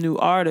forth new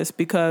artists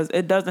because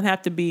it doesn't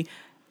have to be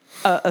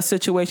a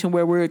situation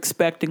where we're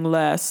expecting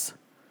less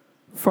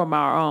from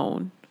our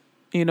own.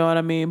 You know what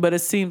I mean? But it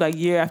seems like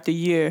year after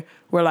year,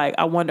 we're like,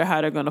 I wonder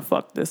how they're going to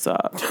fuck this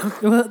up.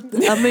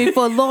 I mean,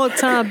 for a long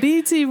time,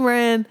 BT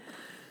ran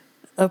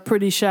a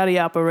pretty shoddy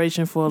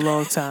operation for a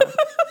long time.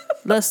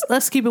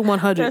 Let's keep it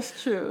 100.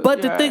 That's true.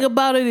 But the thing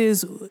about it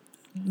is,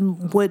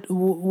 what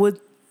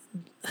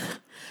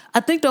I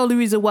think the only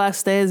reason why it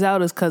stands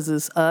out is because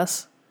it's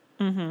us.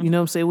 You know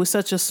what I'm saying?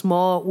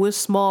 We're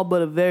small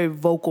but a very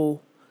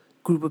vocal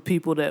group of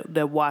people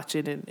that watch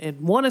it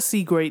and want to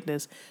see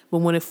greatness. But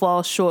when it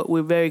falls short,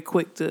 we're very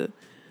quick to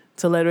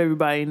let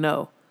everybody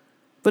know.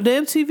 But the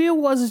MTV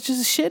Awards is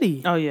just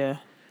shitty. Oh, yeah.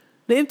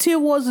 The MTV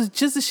Awards is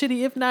just as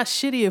shitty, if not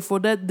shittier, for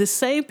the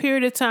same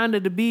period of time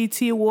that the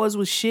BET Awards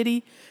was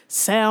shitty,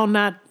 sound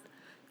not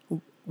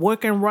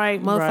working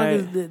right,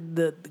 motherfuckers, Right.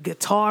 The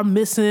guitar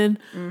missing,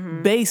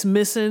 bass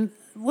missing.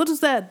 What is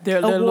that? Their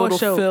award little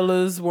show?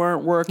 fillers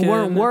weren't working.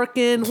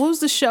 What was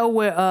the show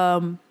where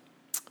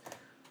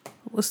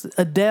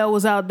Adele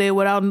was out there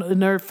without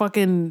her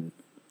fucking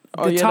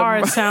guitar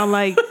and sound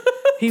like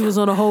he was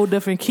on a whole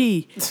different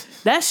key.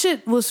 That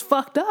shit was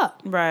fucked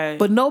up. Right.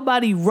 But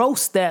nobody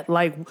roasts that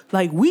like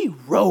we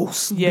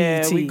roast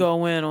Yeah, BET. we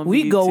go in on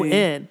We BET. go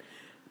in.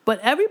 But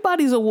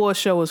everybody's award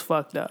show is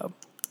fucked up.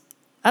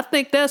 I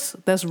think that's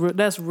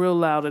real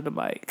loud in the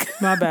mic.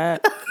 My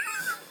bad.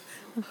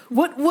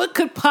 What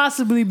could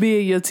possibly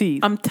be in your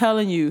teeth? I'm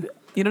telling you.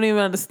 You don't even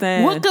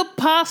understand. What could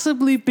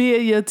possibly be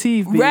in your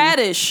teeth? B?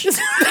 Radish.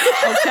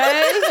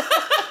 Okay?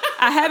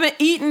 I haven't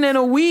eaten in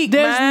a week,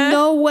 There's man.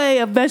 no way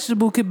a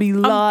vegetable could be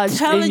lodged in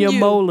telling your you.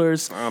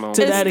 molars to don't know. that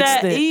It's that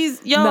extent.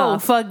 easy. Yo. Nah,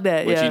 fuck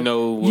that. But yeah. you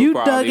know what you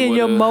probably dug in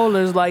your would've-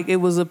 molars like it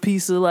was a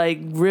piece of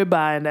like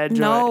ribeye in that joint.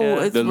 No,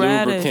 yeah. it's The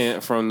radish.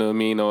 lubricant from the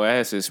amino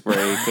acid spray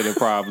could have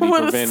probably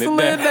Would've prevented slid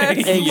that that.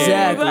 shit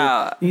exactly.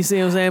 out. You see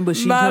what I'm saying? But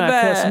she My trying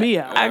to cuss bad. me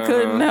out. I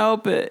couldn't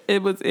help it.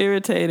 It was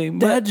irritating.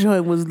 That But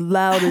joint was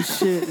loud as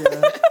shit.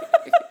 Yeah.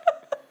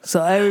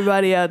 So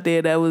everybody out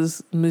there that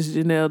was Miss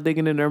Janelle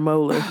digging in her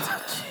molar,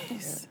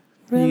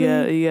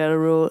 really? you got a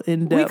real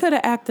in we depth. could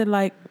have acted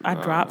like I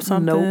dropped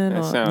something. nope. That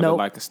or- sounded Nope.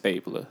 like a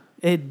stapler.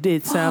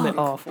 It sounded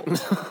awful.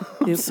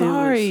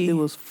 sorry. It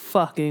was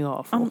fucking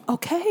awful.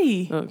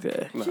 Okay.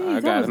 Okay. Nah, Jeez, I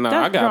got that's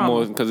I got drama.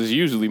 more because it's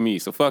usually me.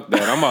 So fuck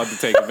that. I'm about to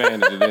take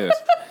advantage of this.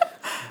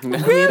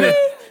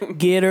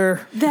 Get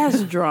her.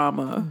 That's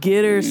drama.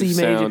 Get her, You C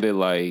major. sounded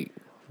like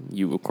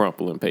you were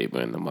crumpling paper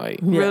in the mic.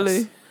 Yes.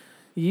 Really?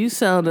 You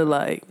sounded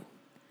like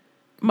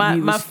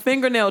My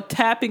fingernail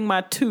tapping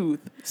my tooth.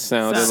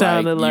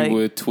 Sounded like like- you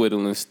were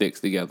twiddling sticks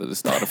together to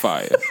start a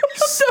fire.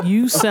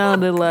 You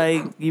sounded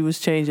like you was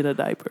changing a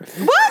diaper.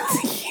 What?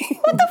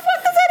 What the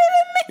fuck does that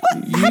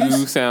even mean?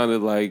 You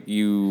sounded like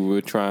you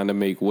were trying to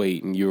make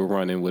weight and you were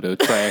running with a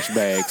trash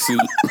bag suit.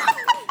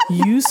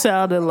 You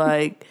sounded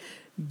like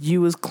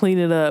you was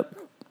cleaning up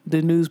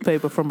the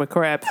newspaper from a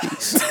crab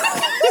feast.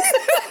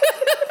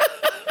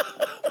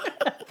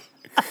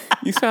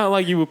 You sound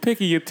like you were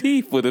picking your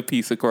teeth with a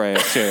piece of crab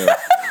shell.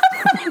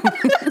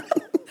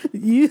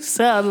 You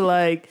sounded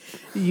like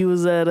you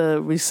was at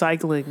a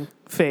recycling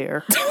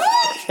fair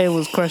and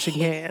was crushing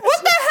cans.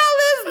 What the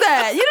hell is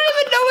that? You don't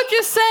even know what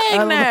you're I saying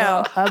don't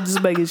now. know. I'm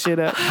just making shit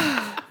up.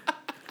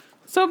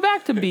 So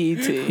back to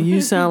BET.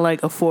 You sound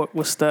like a fork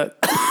was stuck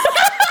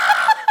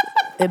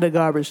in the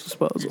garbage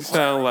disposal.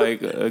 Sound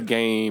like a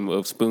game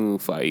of spoon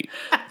fight.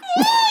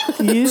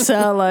 You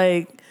sound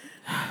like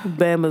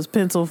Bama's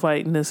pencil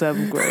fight in the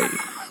 7th grade.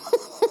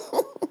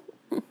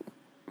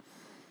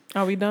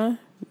 Are we done?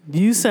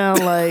 You sound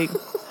like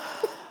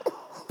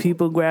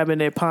people grabbing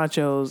their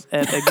ponchos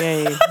at the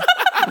game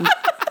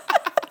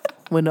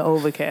when the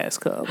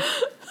overcast comes.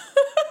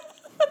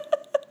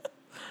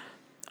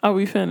 Are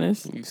we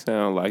finished? You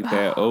sound like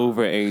that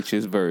over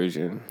anxious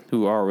version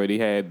who already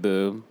had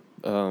the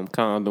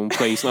condom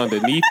placed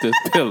underneath the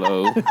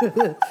pillow.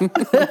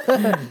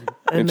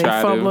 And they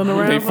fumbling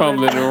around. They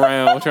fumbling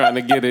around trying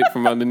to get it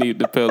from underneath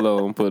the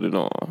pillow and put it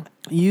on.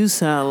 You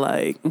sound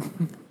like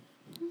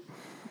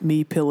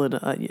me peeling an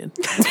onion.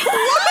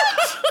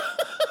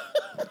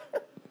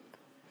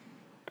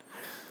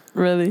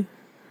 Really?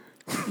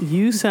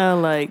 You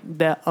sound like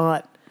that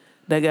aunt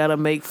that gotta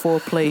make 4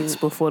 plates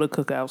before the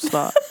cookout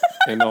starts.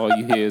 And all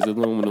you hear is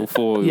aluminum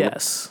foil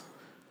Yes.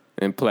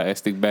 and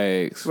plastic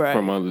bags Right.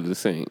 from under the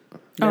sink.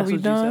 Are That's we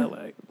what done? you sound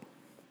like.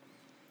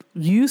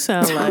 You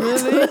sound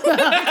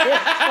like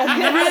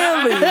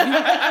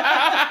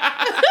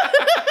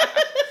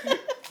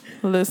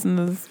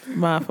Listeners,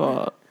 my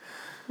fault.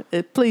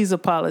 Please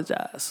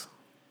apologize.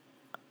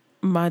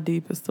 My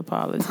deepest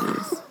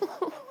apologies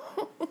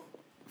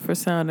for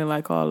sounding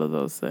like all of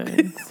those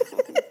things.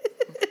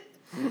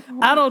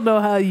 I don't know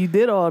how you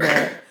did all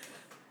that,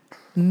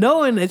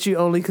 knowing that you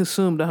only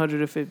consumed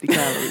 150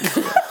 calories.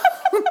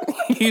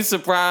 You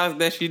surprised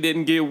that she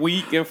didn't get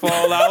weak and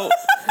fall out?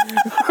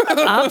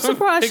 I'm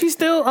surprised she's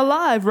still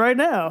alive right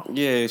now.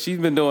 Yeah, she's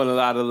been doing a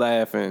lot of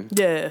laughing.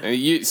 Yeah. And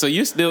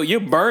you're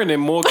burning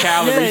more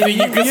calories than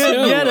you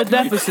consume. You're at a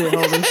deficit,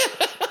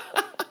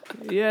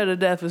 homie. You're at a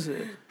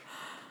deficit.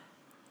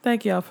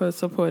 Thank y'all for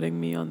supporting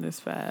me on this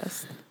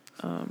fast.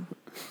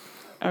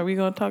 Are we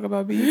going to talk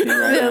about BET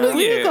right Yeah, now?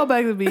 we Yeah. can go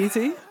back to BET.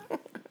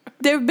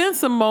 There have been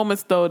some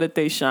moments, though, that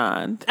they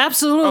shined.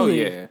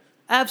 Absolutely. Oh, yeah.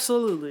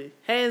 Absolutely.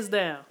 Hands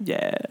down.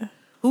 Yeah.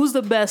 Who's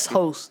the best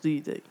host, do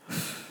you think?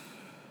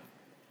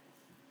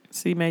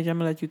 See, Major, I'm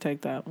going to let you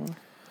take that one.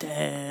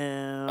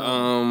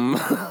 Damn.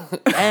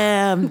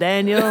 Damn,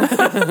 Daniel.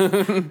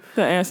 The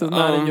answer's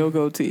not in your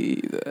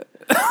goatee either.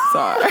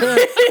 Sorry.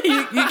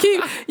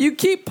 you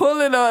keep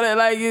pulling on it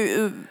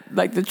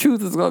like the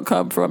truth is gonna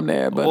come from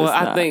there, but Well, it's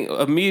I not. think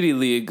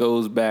immediately it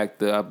goes back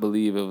to, I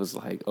believe it was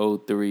like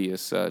 03 or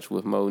such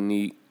with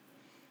Monique.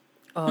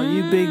 Oh,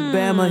 you big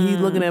Bama. He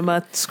looking at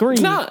my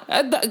screen. No,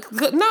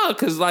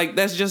 because like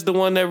that's just the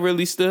one that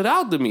really stood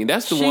out to me.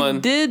 That's the she one.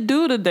 did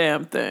do the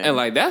damn thing. And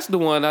like that's the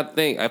one I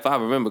think, if I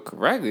remember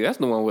correctly, that's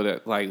the one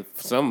where like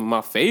some of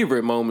my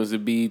favorite moments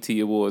of BET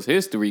Awards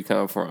history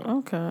come from.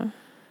 Okay.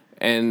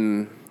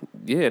 And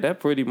yeah,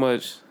 that pretty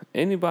much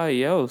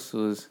anybody else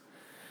was.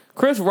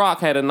 Chris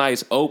Rock had a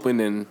nice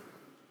opening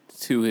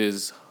to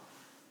his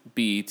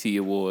BET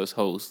Awards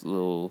host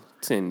little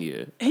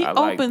tenure. He I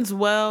liked- opens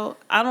well.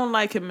 I don't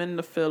like him in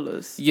the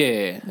fillers. Yeah,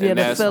 Yeah, and the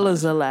that's-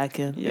 fellas are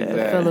lacking. Yeah. The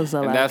fellas are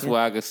and lacking. that's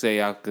why I could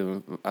say I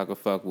could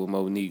fuck with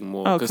Monique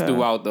more because Okay.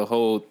 throughout the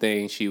whole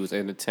thing she was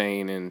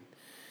entertaining,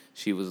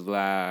 she was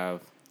live.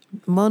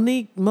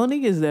 Monique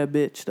is that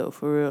bitch though,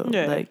 for real.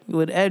 Yeah. Like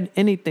with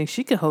anything,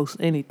 she can host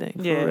anything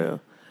for Yeah.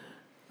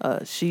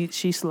 real.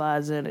 She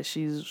slides in it.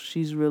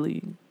 She's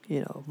really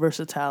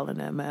versatile in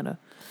that manner.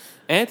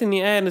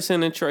 Anthony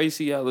Anderson and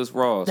Tracy Ellis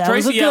Ross. That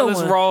was a Tracy good Ellis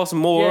one. Ross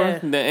more Yeah.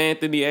 than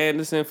Anthony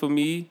Anderson for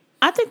me.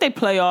 I think they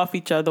play off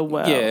each other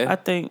well. Yeah. I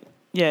think,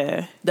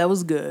 yeah. That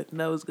was good.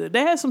 They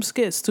had some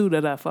skits too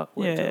that I fuck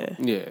with. Yeah.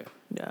 Too.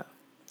 Yeah.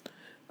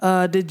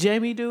 Yeah. Did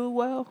Jamie do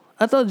well?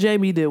 I thought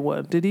Jamie did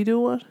one. Did he do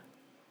one?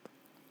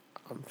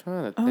 I'm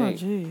trying to Oh, think.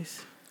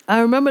 jeez. I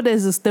remember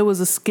there was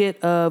a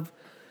skit of.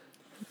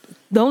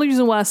 The only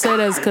reason why I say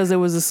that is because there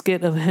was a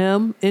skit of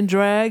him in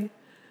drag,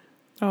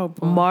 Oh,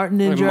 boy. Martin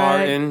in And drag,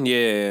 Martin,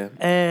 yeah.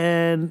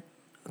 and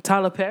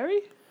Tyler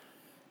Perry.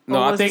 No,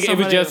 Or I was think it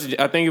was somebody just. else?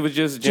 I think it was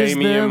just Just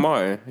Jamie them? and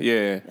Martin.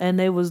 Yeah, And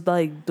they was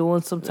like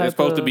doing some type it's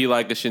supposed of. to be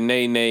like a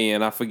Shanae,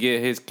 and I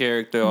forget his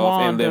character off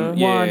Wanda. in them.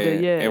 Yeah, Wanda,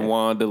 yeah. and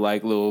Wanda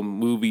like little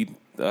movie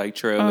like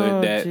trailer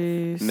Oh, that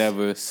jeez.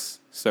 never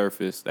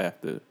surfaced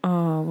after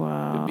Oh, the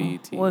wow.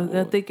 BET. Well,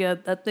 I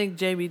Award. think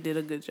Jamie did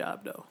a good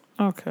job though.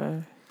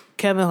 Okay.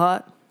 Kevin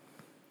Hart.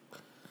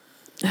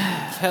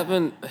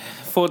 Kevin,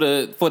 for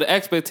the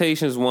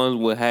expectations one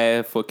would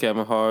have for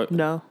Kevin Hart.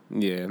 No.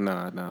 Yeah,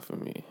 not for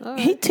me.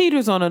 He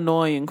teeters on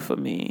annoying for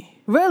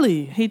me.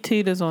 Really? He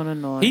teeters on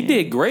annoying. He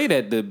did great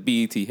at the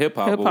BET Hip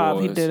Hop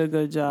Awards. He did a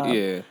good job.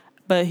 Yeah.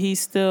 But he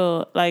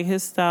still, like,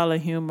 his style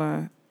of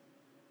humor,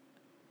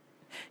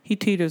 he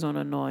teeters on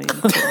annoying.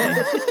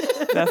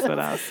 That's what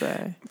I'll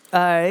say. All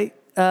right.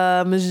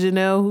 Ms.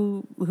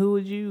 Janelle, who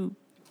would you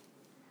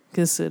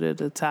consider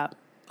the top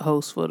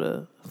host for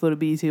the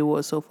BET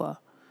Awards so far?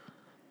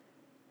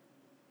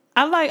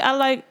 I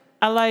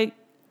like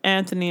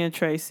Anthony and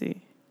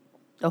Tracy.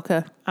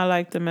 Okay. I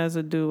like them as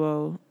a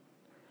duo.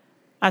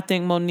 I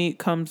think Monique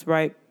comes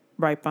right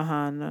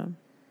behind them.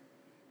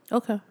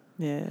 Okay.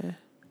 Yeah.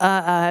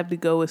 I have to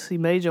go with C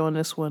Major on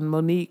this one.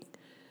 Monique,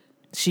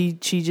 she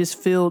just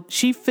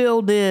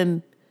filled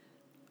in.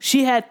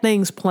 She had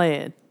things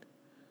planned,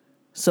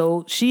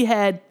 so she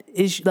had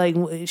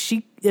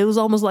it was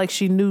almost like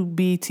she knew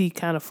BET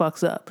kind of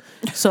fucks up.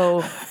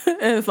 So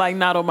It's like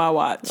not on my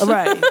watch.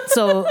 right.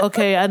 So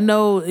okay, I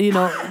know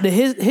the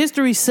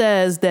history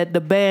says that the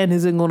band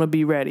isn't going to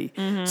be ready.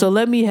 Mm-hmm. So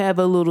let me have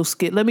a little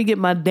skit. Let me get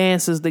my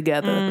dancers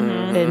together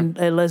and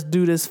let's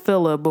do this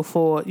filler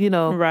before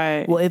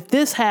Right. Well, if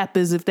this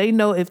happens, if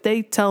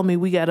they tell me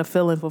we got to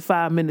fill in for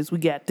 5 minutes, we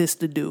got this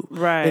to do.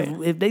 Right.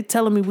 If they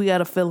telling me we got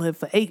to fill in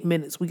for 8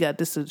 minutes, we got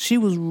this. She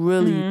was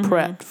really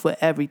prepped for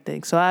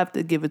everything. So I have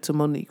to give it to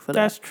Monique for that.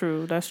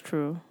 That's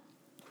true.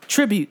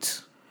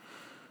 Tributes.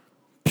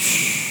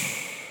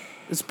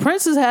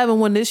 Prince is having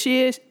one this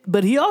year,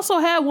 but he also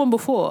had one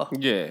before.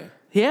 Yeah.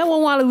 He had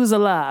one while he was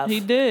alive.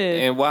 He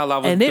did. And while I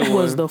was and it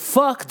was the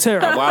fuck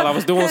terrible. while I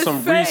was doing His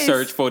some face.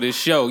 research for this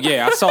show,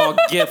 yeah, I saw a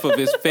gif of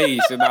his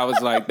face, and I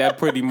was like, that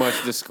pretty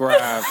much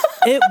describes.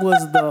 It was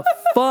the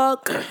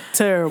fuck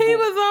terrible. He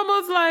was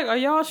almost like, "Are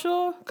y'all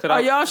sure?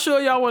 Are y'all sure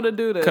y'all want to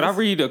do this?" Could I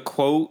read a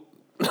quote?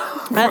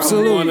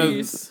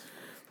 Absolutely.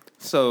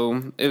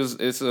 So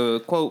it's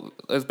a quote.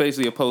 It's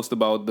basically a post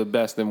about the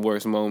best and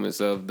worst moments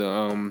of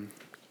the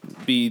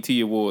BET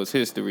Awards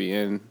history,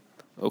 and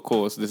of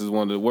course, this is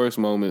one of the worst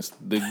moments.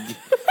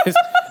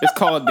 It's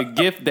called "The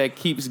Gift That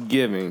Keeps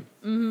Giving,"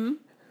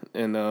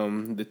 and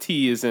the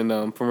T is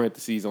in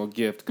parentheses on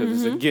gift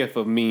because it's a gif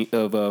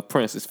of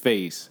Prince's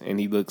face, and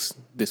he looks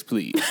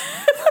displeased,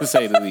 to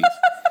say the least.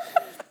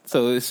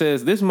 So it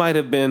says, this might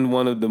have been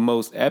one of the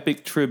most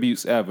epic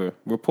tributes ever.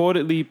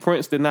 Reportedly,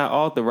 Prince did not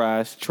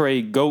authorize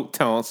Trey Goat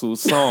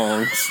Tonsil's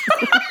songs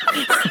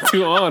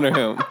to honor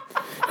him.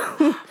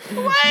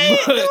 Wait.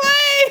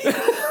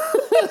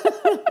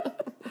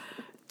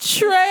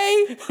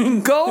 Trey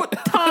Goat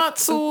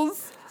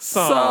Tonsils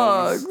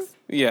songs.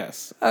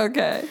 Yes.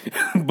 Okay.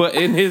 But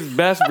in his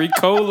best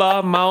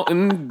Ricola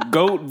Mountain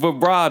Goat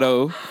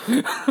vibrato,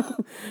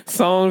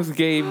 songs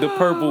gave the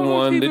purple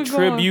one the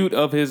tribute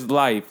of his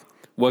life.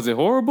 Was it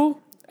horrible?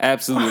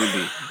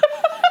 Absolutely.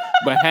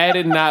 But had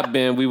it not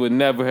been, we would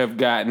never have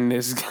gotten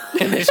this.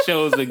 And it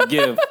shows a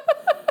gift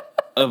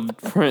of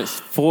Prince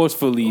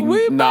forcefully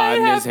We might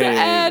nodding have his to head.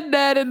 add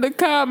that in the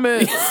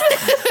comments.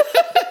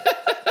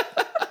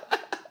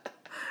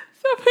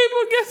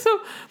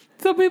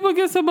 so people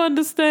get some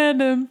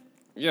understanding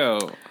Yo.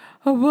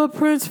 of what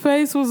Prince's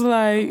face was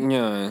like.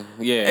 Yeah.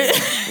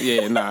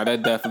 Nah,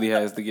 that definitely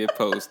has to get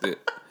posted.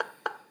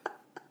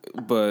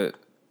 But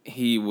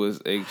he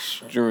was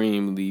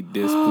extremely Oh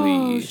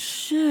displeased.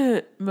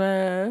 shit,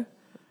 man.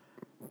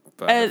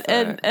 by the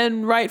fact.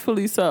 And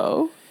rightfully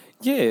so.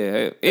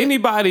 Yeah,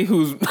 anybody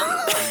who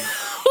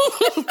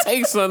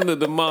takes under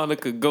the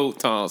moniker Goat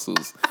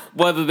Tonsils,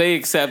 whether they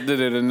accepted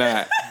it or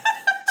not,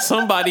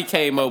 somebody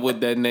came up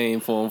with that name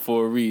for him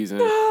for a reason.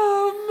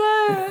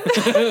 Oh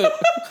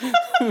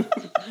man.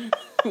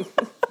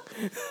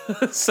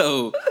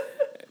 So,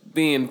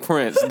 being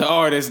Prince, the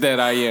artist that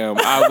I am,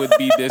 I would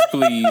be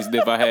displeased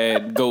if I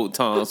had Goat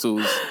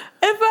Tonsils.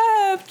 If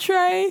I have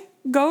Trey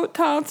Goat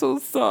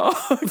Tonsils songs.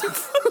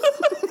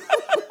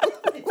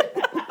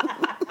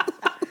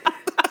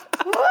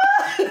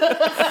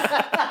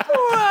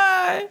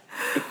 Why?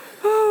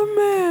 Oh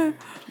man.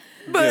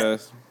 But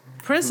Yes.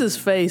 Prince's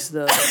face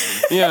though.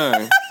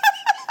 Yeah.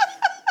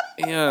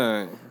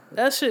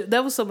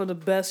 That was some of the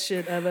best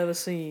shit I've ever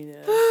seen. Yeah.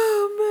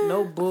 oh man.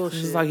 No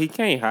bullshit. It's like he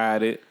can't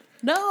hide it.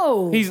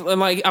 no. He's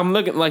like, I'm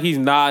looking like he's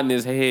nodding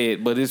his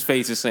head, but his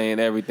face is saying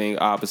everything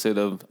opposite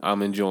of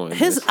I'm enjoying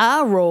His this.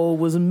 eye roll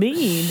was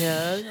mean.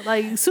 Yeah.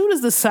 Like as soon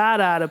as the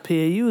side eye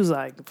appeared, you was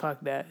like,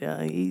 "Fuck that."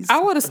 Yeah, I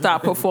would have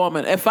stopped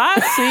performing. If I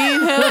seen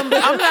him,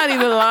 I'm not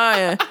even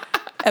lying.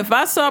 If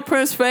I saw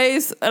Prince's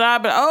face and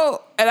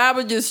I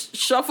would just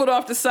shuffle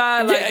off the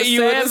side like the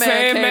you would've Sandman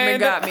came Sandman and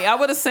got me. I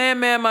would have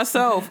Sandman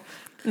myself.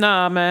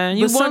 Nah, man,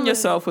 you But won some-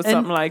 yourself with and-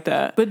 something like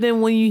that. But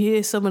then when you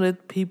hear some of the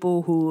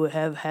people who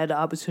have had the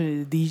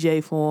opportunity to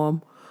DJ for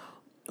him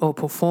or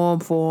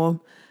perform for him,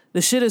 the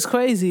shit is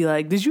crazy.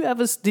 Like, did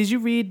you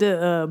read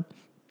the?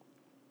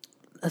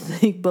 I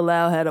think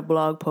Bilal had a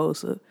blog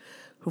post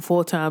for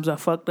 4 times I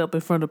fucked up in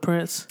front of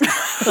Prince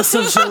or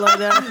some shit like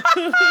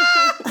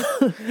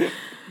that.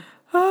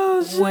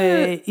 Oh shit!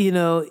 Where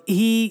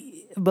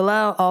he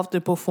Bilal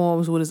often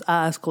performs with his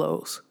eyes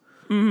closed.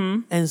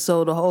 Mm-hmm. And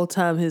so the whole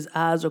time his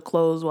eyes are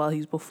closed while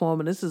he's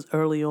performing. This is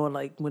early on,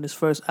 like when his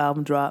first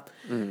album dropped,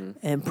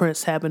 and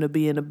Prince happened to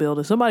be in the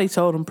building. Somebody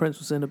told him Prince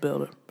was in the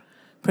building.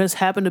 Prince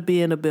happened to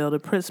be in the building.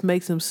 Prince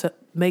makes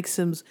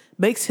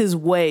his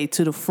way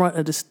to the front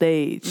of the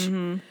stage,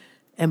 and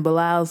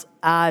Bilal's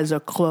eyes are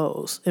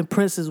closed, and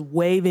Prince is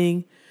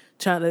waving,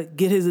 trying to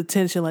get his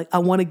attention. Like, I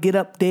want to get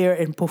up there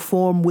and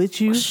perform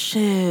with you.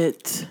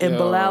 Shit. And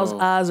Bilal's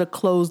eyes are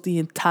closed the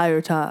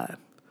entire time.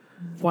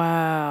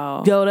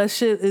 Wow. Yo, that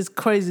shit is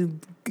crazy.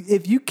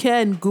 If you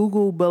can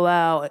Google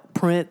Bilal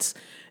Prince,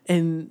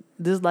 and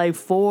there's like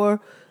 4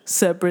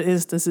 separate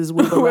instances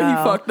where Bilal Where he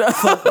fucked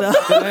up.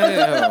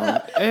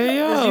 Damn. Hey,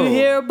 yo. You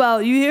hear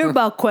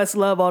about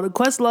Questlove.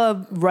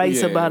 Questlove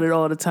writes about it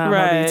all the time.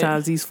 How many Right.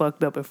 times he's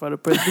fucked up in front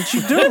of Prince? But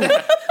you do.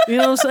 You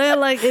know what I'm saying?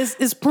 Like,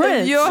 it's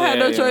Prince. You don't have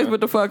no Yeah, choice yeah.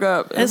 but to fuck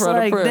up in It's front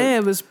like, of Prince.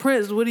 damn, it's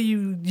Prince. What do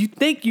you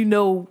think you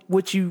know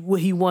what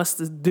he wants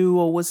to do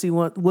or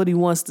what he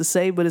wants to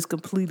say, but it's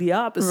completely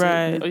opposite.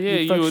 Right. It- Oh, yeah,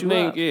 it you fucks would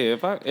think, up.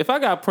 yeah. If I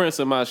got Prince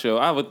on my show,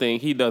 I would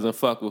think he doesn't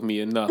fuck with me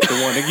enough to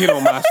want to get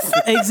on my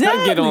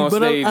Exactly, get on but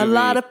stage a with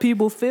lot me. of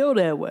people feel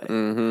that way.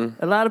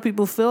 A lot of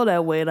people feel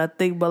that way, and I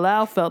think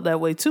Bilal felt that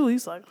way too.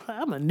 He's like,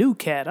 I'm a new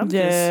cat. I'm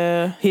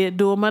Yeah. just here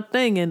doing my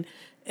thing, and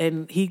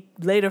he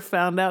later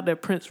found out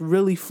that Prince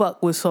really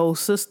fucked with Soul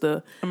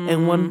Sister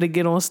and wanted to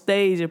get on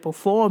stage and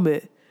perform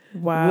it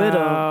with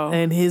Wow. him,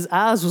 and his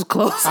eyes was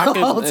closed. I the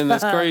whole could, and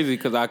it's time. crazy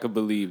because I could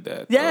believe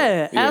that.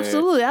 Yeah, though.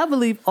 absolutely. I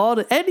believe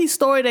any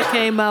story that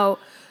came out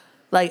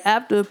like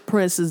after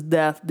Prince's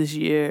death this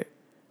year.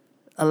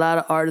 A lot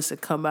of artists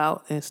had come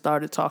out and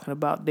started talking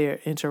about their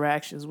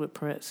interactions with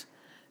Prince,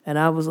 and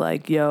I was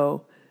like,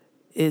 "Yo,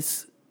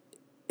 it's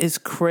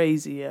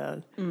crazy, yeah."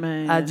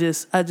 Man. I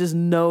just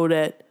know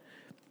that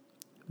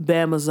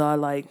Bamas are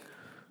like,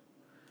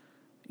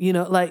 you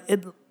know, like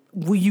it.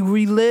 You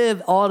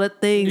relive all the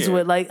things Yeah.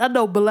 with, like, I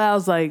know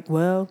Bilal's like,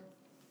 well,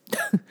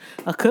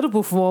 I could have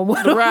performed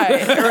with him.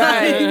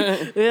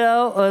 Right. You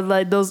know, or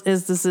like those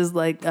instances,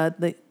 like I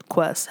think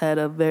Quest had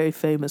a very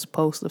famous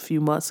post a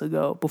few months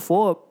ago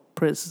before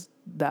Prince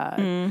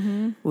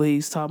died, where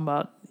he's talking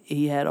about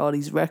he had all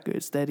these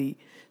records that he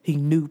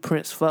knew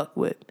Prince fucked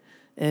with,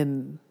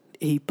 and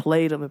he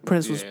played them, and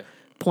Prince was Yeah.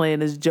 playing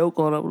this joke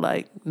on him,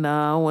 like,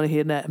 nah, I don't want to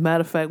hear that.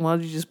 Matter of fact, why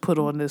don't you just put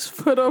on this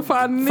Put on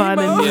Finding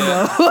Finding Nemo.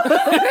 Nemo?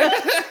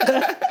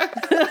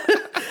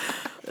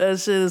 That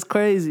shit is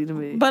crazy to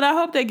me. But I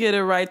hope they get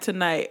it right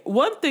tonight.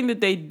 One thing that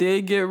they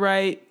did get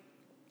right,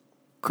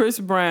 Chris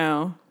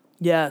Brown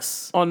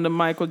Yes. on the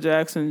Michael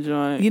Jackson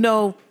joint. You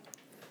know,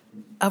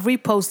 I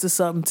reposted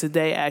something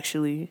today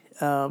actually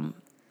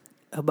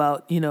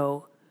about, you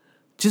know,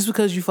 just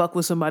because you fuck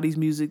with somebody's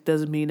music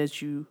doesn't mean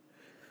that you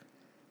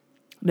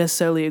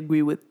necessarily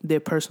agree with their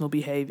personal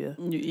behavior.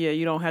 Yeah,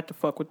 you don't have to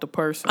fuck with the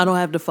person. I don't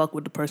have to fuck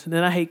with the person.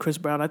 And I hate Chris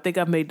Brown. I think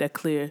I've made that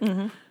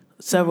clear.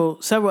 Several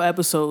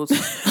episodes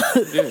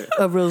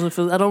of Reels and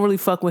Feels. I don't really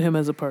fuck with him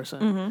as a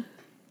person.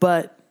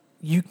 But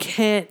I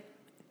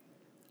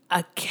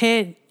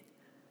can't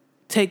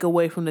take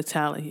away from the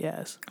talent he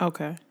has.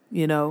 Okay.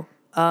 You know,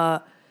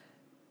 the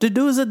dude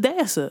is a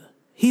dancer.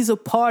 He's a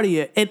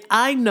partier, and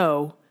I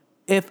know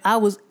if I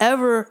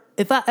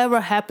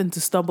ever happened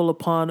to stumble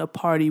upon a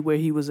party where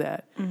he was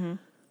at, I'm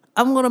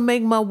gonna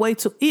make my way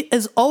to.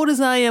 As old as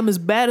I am, as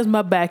bad as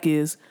my back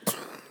is,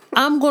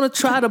 I'm gonna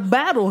try to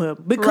battle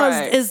him because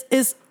Right.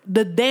 it's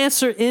the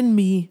dancer in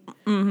me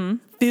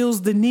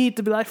feels the need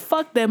to be like,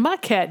 fuck that. My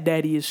cat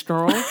daddy is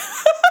strong.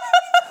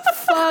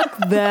 Fuck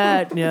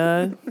that,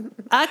 yeah.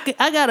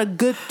 I got a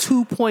good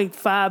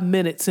 2.5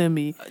 minutes in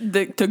me.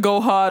 To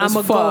go hard as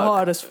I'm fuck. gonna go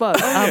hard as fuck.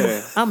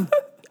 Yeah.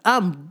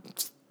 I'm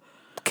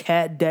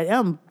cat daddy.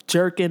 I'm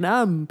jerking.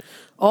 I'm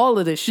all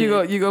of this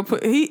shit. You go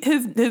put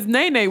his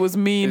nene was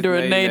mean His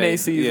during nay-nay. nene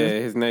season. Yeah,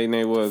 his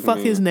nay was Fuck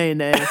mean. his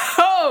nay.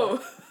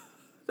 Oh,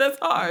 that's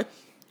hard.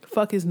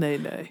 Fuck his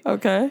nay.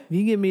 Okay.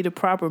 You give me the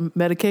proper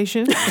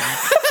medication.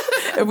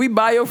 If we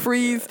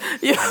biofreeze,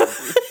 yeah.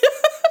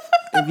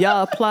 If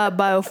y'all apply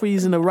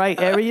biofreeze in the right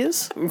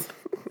areas,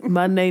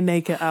 my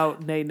nay can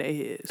out nay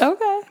his.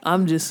 Okay,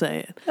 I'm just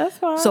saying. that's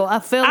fine. So I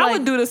feel I like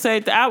would do the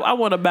same thing. I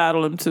want to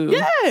battle him too.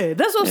 yeah,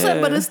 that's what I'm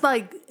saying. But Yeah.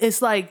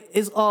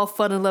 it's all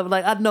fun and love.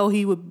 Like I know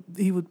he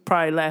would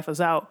probably laugh us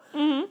out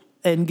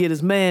and get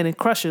his man and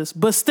crush us,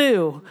 but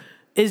still,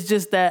 it's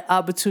just that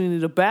opportunity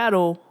to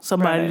battle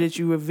somebody Right. that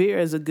you revere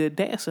as a good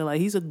dancer.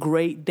 Like he's a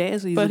great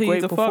dancer. He's But a great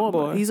he's a performer.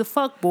 fuckboy. He's a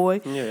fuck boy.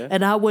 Yeah.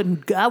 And I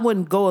wouldn't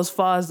go as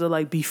far as to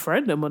like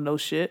befriend him or no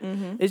shit.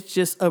 It's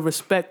just a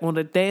respect on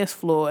the dance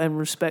floor and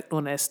respect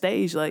on that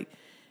stage. Like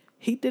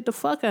he did the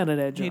fuck out of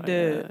that joint.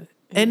 did. man.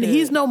 And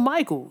he's no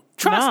Michael.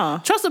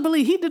 Trust and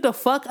believe he did the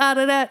fuck out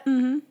of that,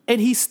 and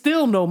he's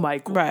still no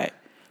Michael. Right.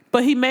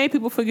 But he made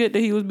people forget that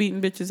he was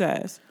beating bitches'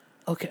 ass.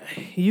 Okay,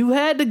 you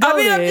had to go. I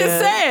mean, there. I'm just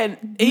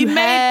saying. He You made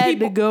had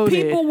people. to go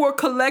there. People were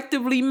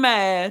collectively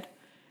mad,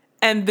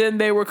 and then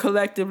they were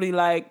collectively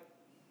like,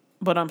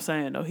 "But I'm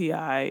saying though, he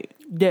alright."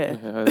 Yeah,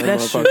 That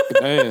that's true. motherfucker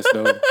can dance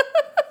though.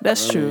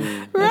 That's true.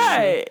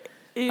 Right.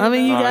 I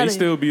mean, you Nah, got he it.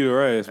 still beat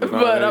her ass. But,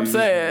 But I'm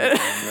saying.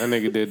 That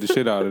nigga did the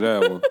shit out of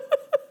that one.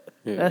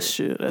 Yeah. That's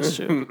true. That's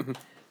true.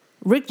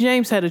 Rick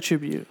James had a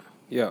tribute.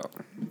 Yeah.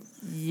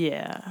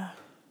 Yeah.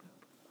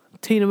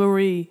 Tina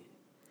Marie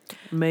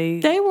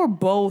made. They were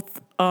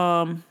both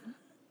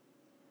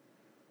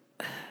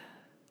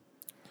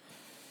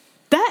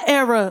That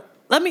era.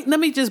 Let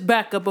me just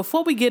back up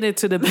before we get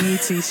into the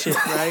BET shit,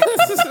 right?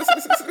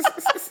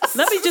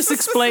 Let me just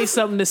explain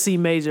something to C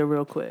Major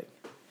real quick.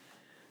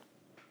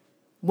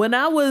 When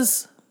I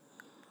was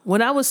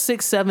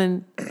 6,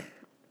 7,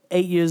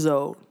 8 years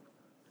old,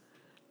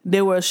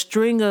 there were a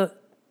string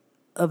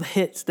of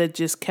hits that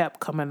just kept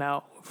coming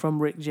out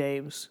from Rick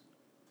James,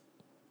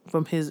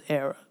 from his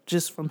era,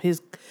 just from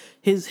his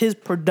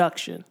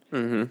production.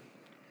 Mm-hmm.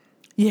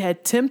 You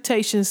had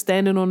Temptation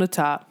Standing on the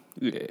Top.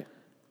 Yeah.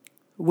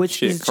 Which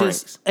Shit is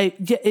cranks.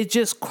 it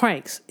just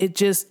cranks. It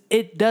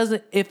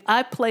doesn't. If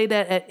I play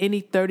that at any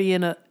 30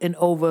 and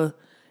over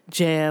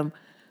jam,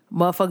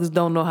 motherfuckers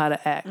don't know how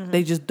to act. Mm-hmm.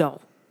 They just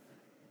don't.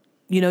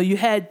 You know, you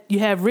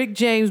have Rick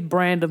James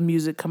brand of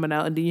music coming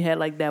out, and then you had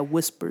like that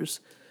Whispers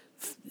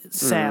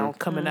sound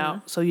coming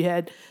out. So you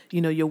had,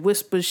 you know, your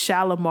Whispers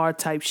Shalimar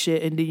type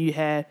shit, and then you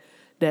had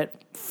that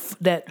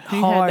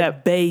hard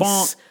that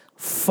bass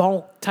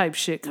funk type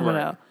shit coming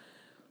out.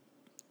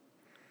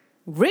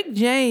 Rick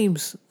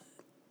James.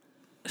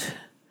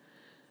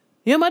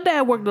 You know, my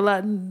dad worked a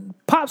lot.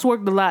 Pops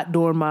worked a lot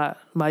during my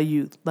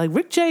youth. Like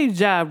Rick James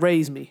jive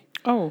raised me.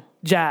 Oh,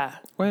 Jive.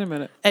 wait a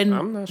minute. And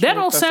I'm not sure that if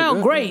don't that's a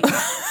sound good great.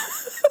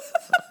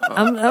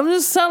 I'm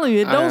just telling you,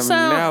 it I don't have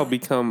sound. now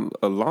become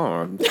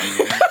alarmed.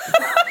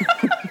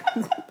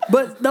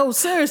 But no,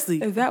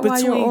 seriously. Is that why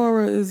your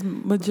aura is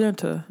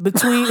magenta?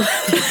 between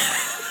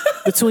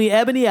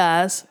Ebony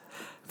Eyes,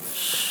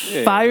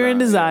 Yeah, Fire and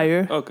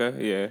Desire? Yeah.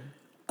 Okay,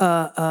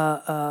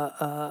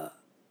 yeah.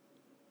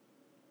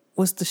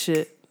 What's the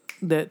shit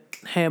that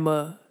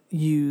Hammer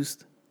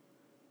used?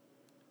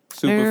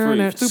 Super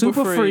Freak.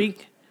 Super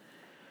Freak.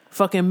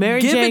 Fucking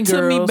Mary Give Jane It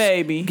to Me, Girls.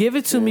 Baby. Give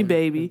It to Me,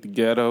 Baby. The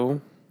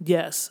Ghetto.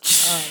 Yes.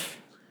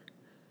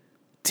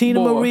 Tina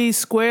Boy. Marie,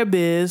 Square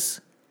Biz.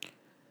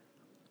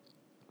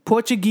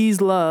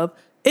 Portuguese Love.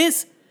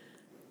 It's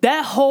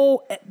that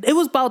whole. It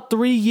was about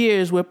 3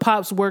 years where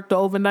Pops worked the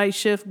overnight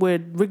shift where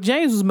Rick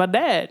James was my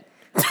dad.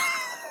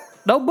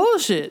 No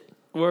bullshit.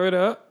 Word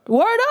up.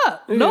 Word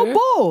up. No Yeah.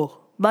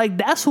 bull. Like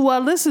that's who I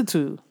listened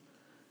to.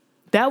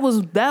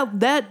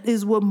 That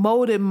is what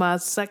molded my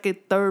second,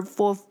 third,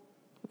 fourth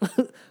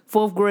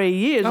grade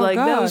years. Oh, like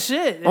that gosh. was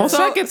shit. On So-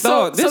 second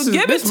thought, so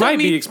give it this to might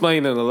me. be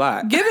explaining a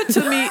lot. Give It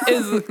to Me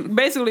is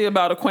basically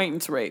about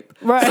acquaintance rape.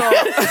 Right.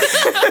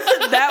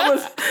 That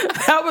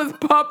was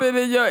pumping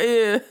in your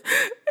ear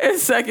in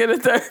second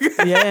and third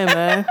grade. Yeah,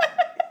 man.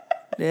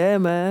 Yeah,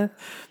 man.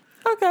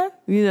 Okay.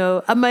 You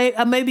know, I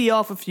may be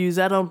off a fuse.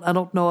 I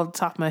don't know off the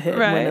top of my head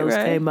when Right, those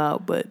right. came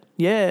out, but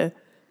yeah,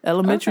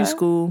 elementary Okay.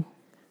 school,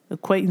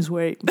 acquaintance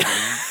rape.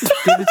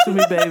 Give it to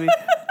me, baby.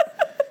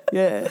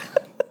 Yeah.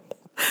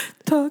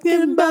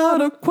 Talking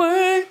about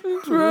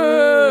acquaintance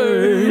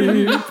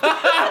rape.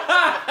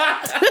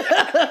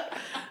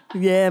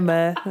 Yeah,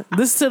 man.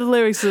 Listen to the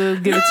lyrics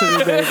of Give It to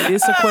Me, baby.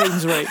 It's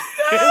acquaintance rape.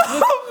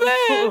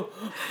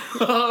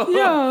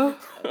 Yeah.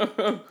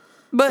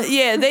 But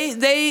yeah,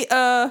 they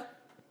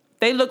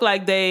look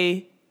like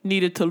they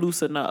needed to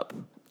loosen up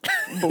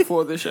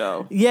before the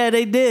show. Yeah,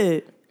 they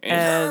did.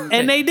 And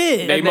And they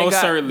did. They most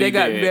certainly they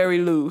got did. very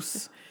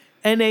loose.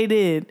 And they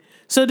did.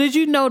 So did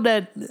you know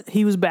that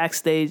he was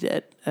backstage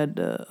at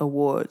the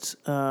awards?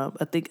 I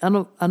think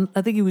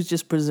he was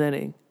just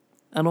presenting.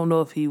 I don't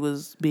know if he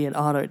was being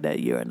honored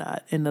that year or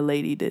not. And the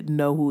lady didn't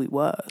know who he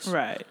was.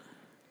 Right.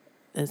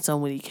 And so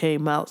when he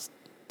came out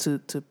to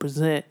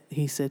present,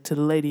 he said to the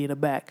lady in the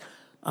back,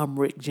 "I'm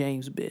Rick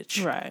James,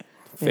 bitch." Right.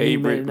 And he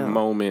made Favorite it known.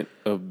 moment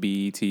of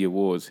BET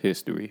Awards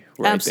history,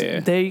 right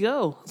there. There you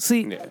go.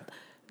 See, Yeah,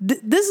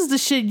 this is the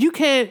shit you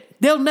can't.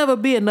 There'll never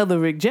be another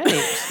Rick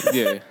James.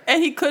 yeah.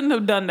 And he couldn't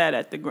have done that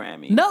at the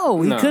Grammy.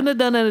 No, he No. couldn't have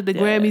done that at the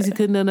Grammys. He Yeah.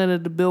 couldn't have done that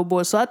at the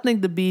Billboard. So I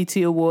think the BET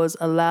Awards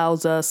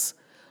allows us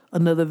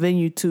another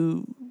venue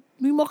to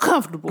be more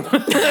comfortable. Is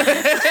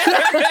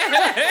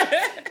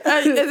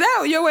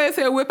that your way of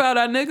saying whip out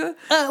our nigga?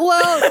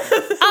 Well,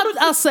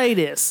 I'll say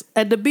this.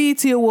 At the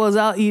BET Awards,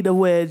 I'll eat a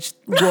wedge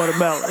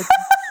watermelon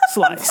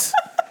slice.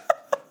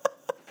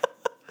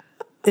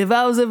 If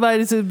I was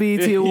invited to the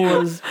BET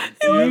Awards,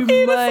 you Eat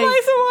a might,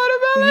 slice of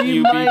watermelon?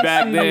 You might be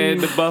back see there at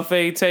me. the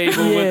buffet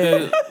table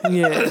with the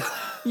yeah,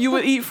 You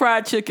would eat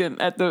fried chicken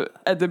at the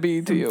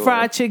BET Awards.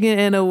 fried chicken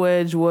and a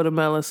wedge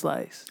watermelon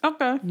slice.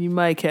 Okay. You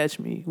might catch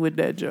me with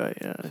that joint.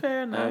 Yeah.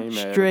 Fair I enough. ain't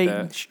mad at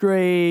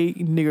Straight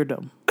that.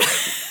 niggerdom.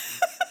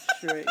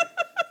 Straight.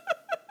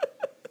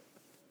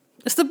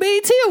 It's the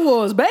BET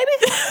Awards, baby.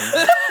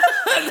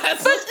 What am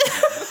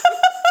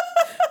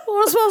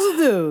I supposed to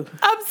do?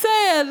 I'm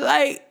saying,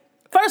 like,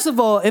 First of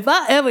all, if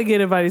I ever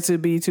get invited to the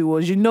BET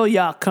Awards, you know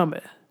y'all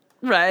coming.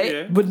 right?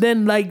 Yeah. But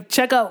then, like,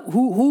 check out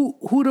who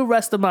the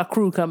rest of my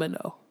crew coming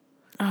though.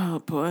 Oh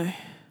boy.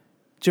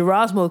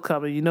 Gerasmo's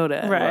coming, you know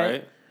that. Right.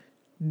 Right.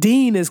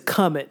 Dean is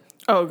coming.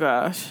 Oh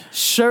gosh.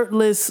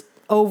 Shirtless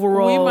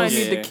overalls. We might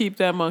need Yeah. to keep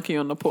that monkey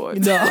on the porch.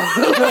 No.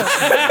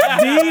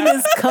 Dean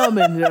is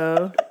coming,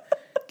 yo.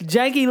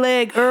 Janky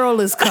Leg Earl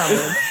is coming.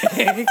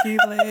 Janky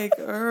Leg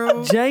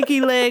Earl.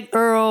 Janky Leg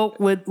Earl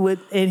with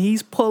and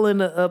he's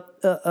pulling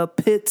a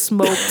pit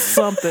smoke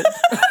something.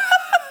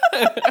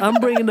 I'm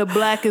bringing the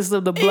blackest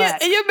of the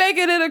black. And you're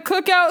making it a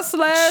cookout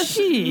slash.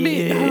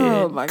 Shit.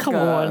 Oh my Come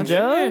god! on,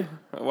 Joe.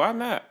 Why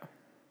not?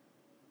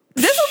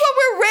 This is what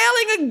we're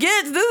railing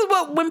against. This is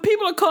what when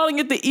people are calling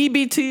it the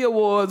EBT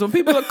Awards, when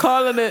people are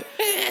calling it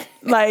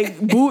like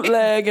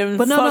bootleg and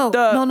But fucked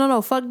up.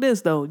 no. Fuck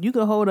this though. You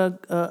can hold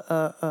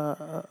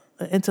a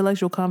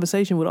intellectual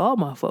conversation with all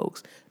my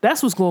folks.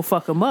 That's what's gonna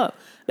fuck them up.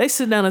 They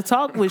sit down and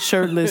talk with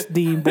shirtless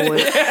Dean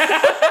Boy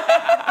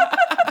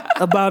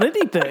about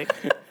anything.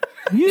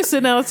 You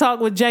sit down and talk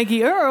with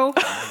Janky Earl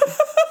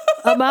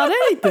about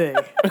anything.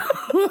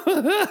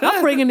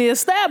 I'm bringing the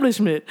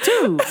establishment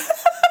too.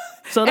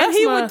 So that's And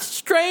he my, would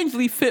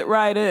strangely fit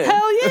right in.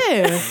 hell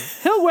yeah.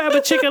 He'll grab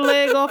a chicken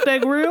leg off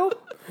that grill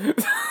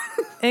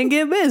and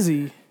get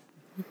busy.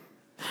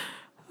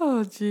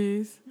 Oh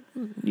jeez.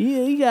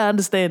 Yeah, you gotta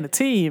understand the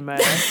team, man.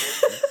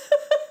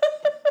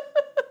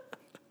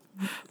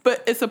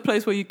 But it's a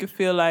place where you can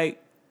feel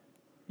like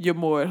you're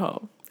more at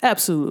home.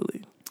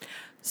 Absolutely.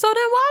 So then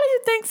why do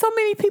you think so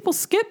many people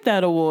skip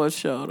that award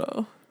show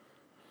though?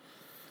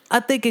 I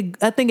think it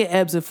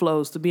ebbs and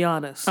flows, to be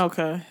honest.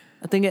 Okay.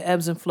 I think it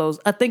ebbs and flows.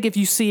 I think if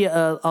you see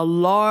a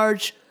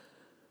large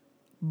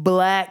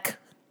black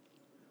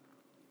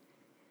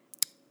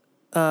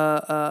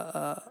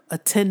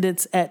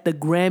attendance at the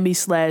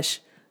Grammy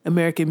 /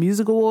 American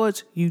Music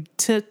Awards, you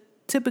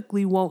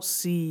typically won't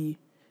see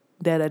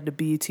that at the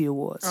BET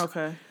Awards.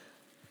 Okay.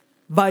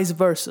 Vice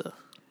versa.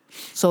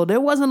 So there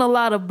wasn't a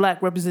lot of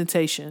black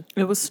representation.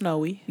 It was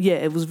snowy. Yeah,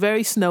 it was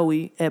very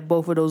snowy at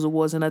both of those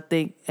awards, and I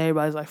think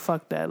everybody's like,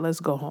 "Fuck that, let's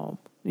go home."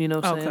 You know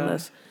what I'm saying?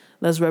 Okay.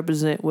 Let's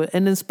represent with,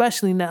 and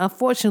especially now,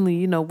 unfortunately,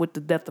 you know, with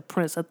the death of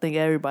Prince, I think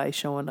everybody's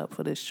showing up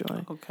for this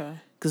joint Okay.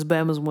 because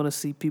Bamas want to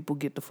see people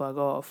get the fuck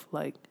off.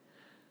 Like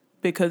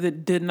Because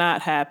it did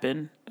not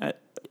happen. it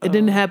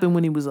didn't happen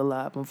when he was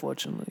alive,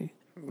 unfortunately.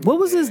 What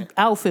was his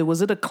outfit?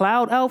 Was it a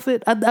cloud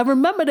outfit? I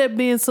remember that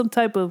being some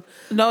type of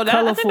No, that,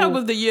 I think that colorful-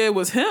 was the year it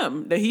was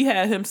him. That he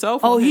had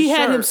himself on Oh, his he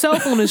had shirt.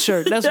 himself on his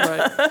shirt. That's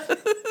right.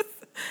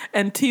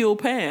 And teal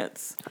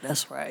pants.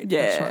 That's right.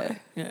 Yeah. That's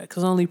right. Yeah,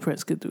 because only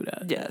Prince could do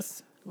that.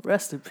 Yes.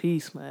 Rest in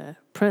peace, man.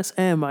 Prince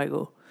and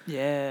Michael.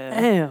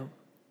 Yeah.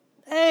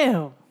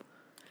 Damn.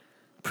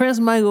 Prince,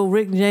 Michael,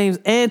 Rick James,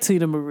 and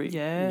Tina Marie.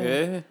 Yeah.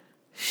 Yeah.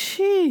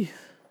 Sheesh.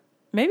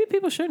 Maybe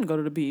people shouldn't go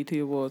to the BET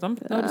Awards. I'm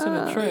noticing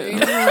a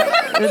trend.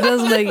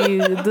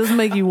 It does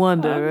make you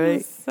wonder, I'm right?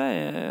 just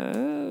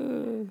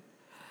saying.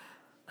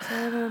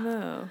 I don't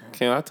know.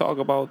 Can I talk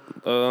about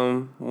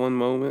one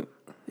moment?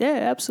 Yeah,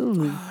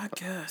 absolutely. I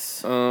guess.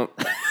 So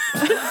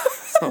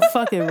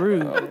fucking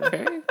rude. man.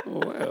 Okay.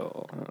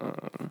 Well,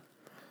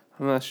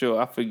 I'm not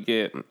sure. I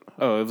forget.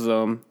 Oh, it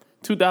was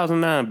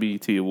 2009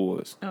 BET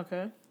Awards.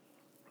 Okay.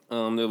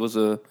 There was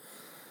a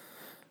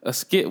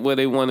skit where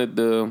they wanted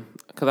the,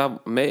 because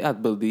I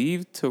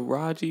believe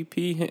Taraji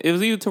P. It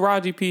was either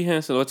Taraji P.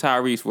 Henson or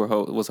Tyrese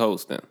was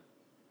hosting,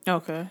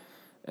 Okay.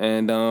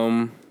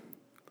 and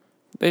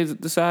they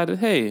decided,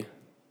 hey,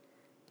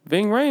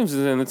 Ving Rhames is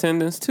in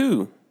attendance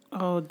too.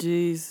 Oh,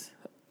 jeez.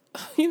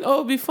 You know,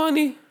 it'd be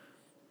funny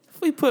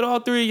if we put all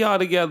three of y'all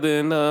together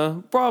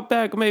and brought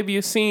back maybe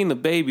a scene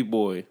of Baby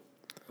Boy,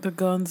 The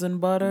Guns and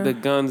Butter. the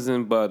Guns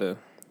and Butter,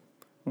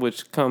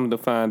 which come to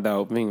find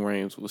out Ving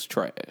Rhames was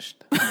trashed.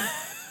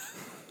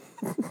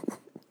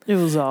 It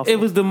was awful. It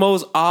was the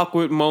most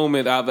awkward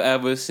moment I've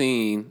ever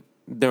seen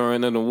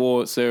during an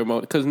award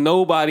ceremony because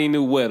nobody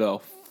knew where the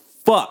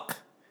fuck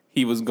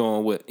he was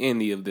going with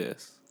any of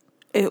this.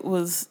 It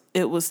was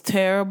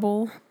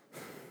terrible.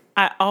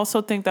 I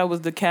also think that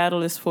was the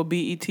catalyst for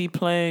BET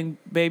playing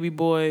Baby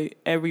Boy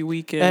every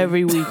weekend.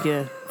 Every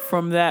weekend.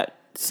 From that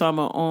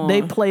summer on.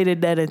 They played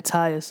it that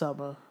entire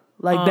summer.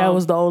 Like that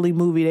was the only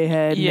movie they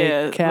had in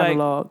their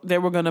catalog. Like they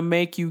were gonna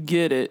make you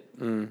get it,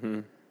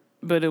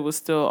 but it was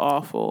still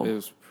awful. It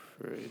was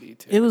pretty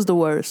terrible. It was the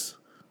worst.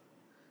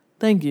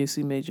 Thank you,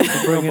 C Major,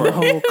 for bringing the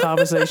whole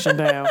conversation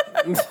down.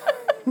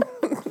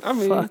 I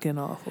mean, Fucking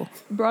awful.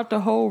 Brought the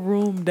whole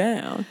room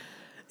down.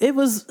 It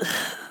was,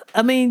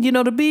 I mean, you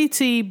know, the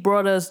BET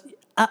brought us,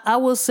 I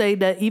will say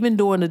that even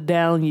during the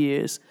down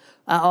years,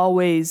 I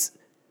always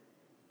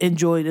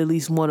enjoyed at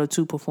least one or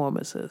two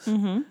performances.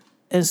 Mm-hmm.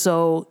 And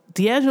so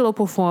D'Angelo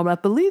performed, I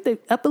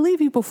believe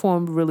he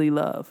performed Really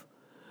Love.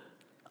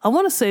 I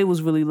want to say it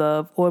was Really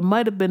Love, or it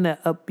might have been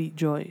that upbeat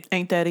joint.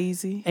 Ain't that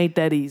easy? Ain't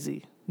That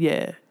Easy.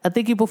 Yeah. I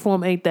think he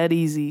performed Ain't That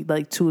Easy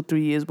like 2 or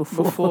 3 years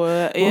before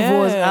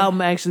his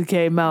album actually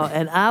came out.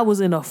 And I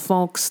was in a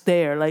funk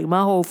stare. Like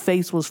my whole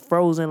face was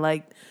frozen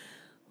like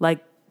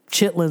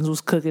chitlins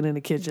was cooking in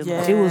the kitchen.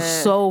 Like, it was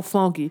so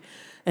funky.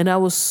 And I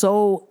was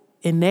so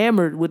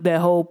enamored with that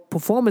whole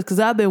performance because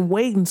I've been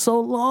waiting so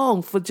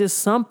long for just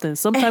something,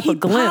 some type of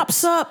glimpse. He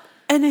pops up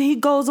and then he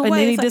goes away. And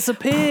then he It's like,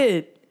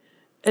 disappeared.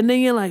 And then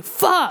you're like,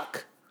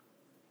 fuck.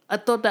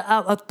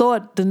 I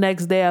thought the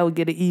next day I would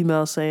get an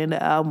email saying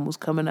the album was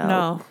coming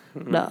out.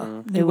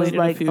 No, it was waited a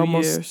like few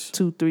almost years.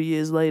 2-3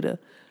 years later,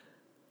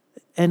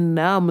 and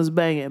the album was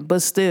banging.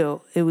 But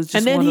still, it was just.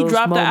 And then one he of those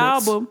dropped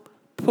moments. the album,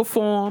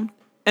 performed,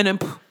 and then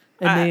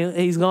and then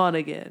he's gone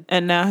again.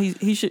 and now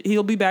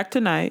he'll be back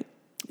tonight.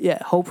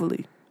 Yeah,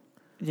 hopefully,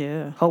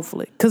 Yeah.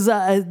 because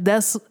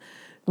that's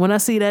when I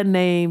see that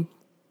name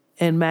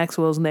and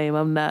Maxwell's name,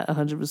 I'm not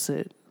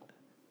 100%.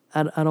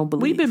 I don't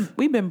believe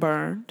We've been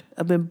burned.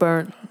 I've been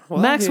burnt.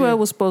 Maxwell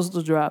was supposed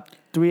to drop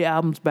 3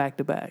 albums back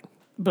to back.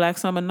 Black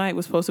Summer Night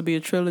was supposed to be a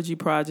trilogy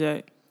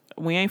project.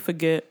 We ain't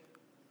forget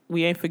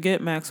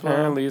Maxwell.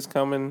 Apparently, it's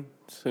coming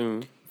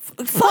soon.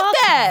 Fuck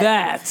that.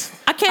 That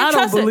I can't I don't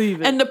trust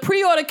believe it. And the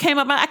pre-order came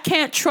up. I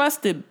can't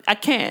trust it. I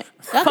can't.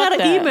 I got an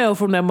that. email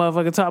from that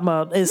motherfucker talking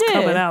about it's Yeah.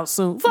 coming out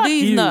soon. Fuck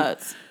These you.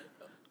 nuts.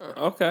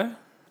 Okay.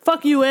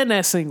 Fuck you and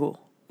that single.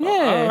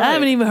 Yeah. I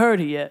haven't even heard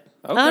it yet.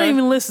 I don't Okay.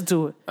 even listen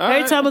to it.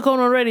 Every right. time it comes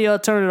on radio, I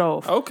turn it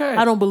off. Okay.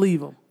 I don't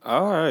believe him.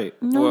 All right.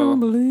 I Well, don't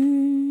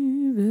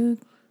believe it.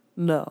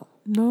 No.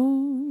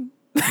 No.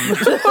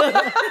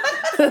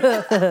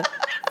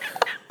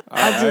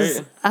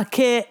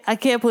 I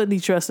can't put any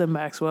trust in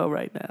Maxwell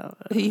right now.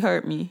 He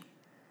hurt me.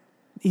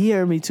 He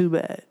hurt me too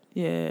bad.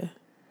 Yeah.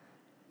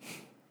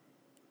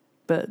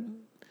 But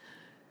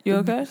You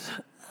okay?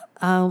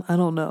 I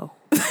don't know.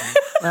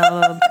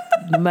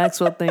 The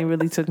Maxwell thing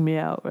really took me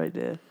out right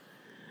there.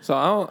 so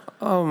I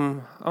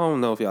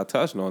don't know if y'all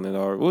touched on it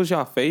or what was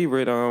y'all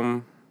favorite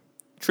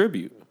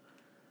tribute?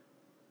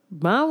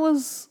 Mine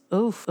was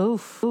oof.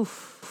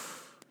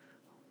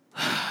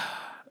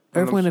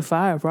 Earth, Wind and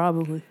Fire,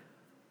 probably.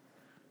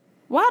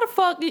 Why the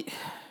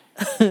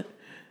fuck?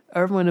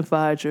 Earth, Wind and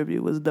Fire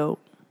tribute was dope.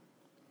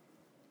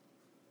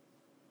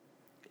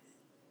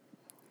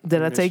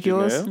 Did I take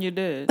yours? Janelle? You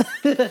did.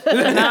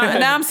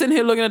 now I'm sitting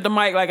here looking at the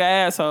mic like an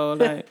asshole.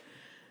 Like,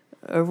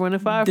 Earth, Wind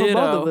and Fire for Ditto.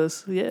 both of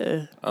us.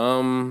 Yeah.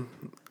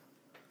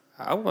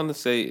 I want to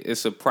say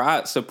it's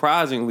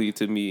surprisingly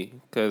to me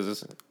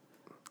because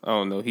I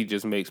don't know. He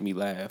just makes me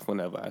laugh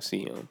whenever I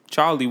see him.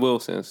 Charlie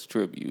Wilson's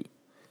tribute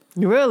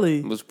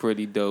Really? was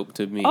pretty dope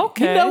to me.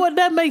 okay. You know what?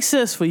 That makes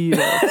sense for you,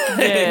 though.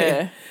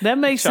 Yeah. That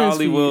makes sense for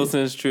Charlie you.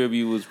 Wilson's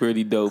tribute was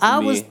pretty dope. I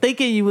to was me.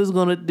 thinking you was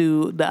gonna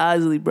do the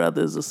Isley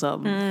Brothers or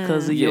something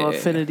because of your Yeah.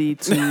 affinity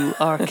to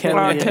R. Kelly.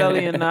 R.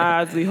 Kelly and the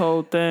Isley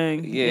whole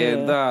thing. Yeah,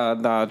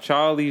 nah.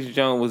 Charlie's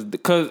joint was the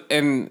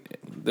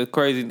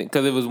crazy thing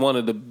because it was one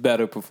of the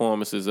better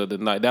performances of the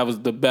night. That was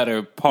the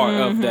better part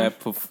of that.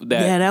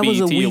 that was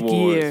a BET weak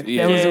Awards. year.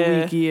 Yeah. That was a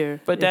Yeah. weak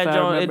year. But if that I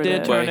joint, it remember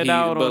did that. turn it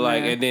out on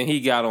there. and then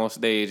he got on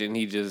stage and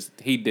he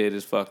did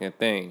his fucking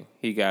thing.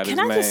 He got Can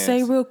his I just say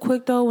mans. real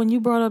quick though, when you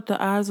brought up the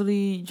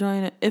Isley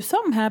joint, if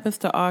something happens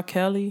to R.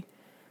 Kelly,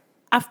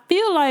 I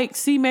feel like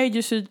C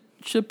Major should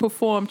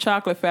perform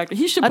Chocolate Factory.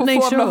 He should I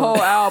think perform the so.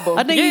 whole album.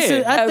 I think he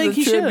should. I as think a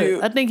he should.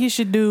 tribute. I think he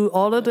should do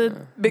all of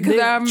the Because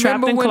I Trapped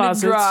remember in when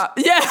Closets. it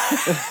dropped.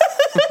 Yeah.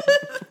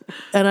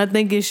 And I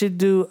think it should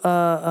do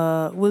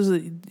was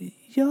it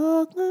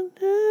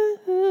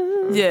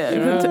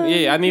Yeah.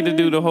 Yeah, I need to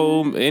do the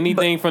whole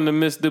anything from the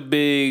Mr.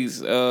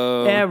 Biggs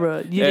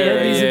era. Yeah, Era,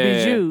 that needs to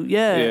yeah. be you.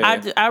 Yeah.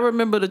 Yeah. I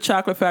remember the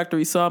Chocolate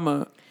Factory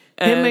summer.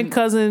 Him and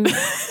cousin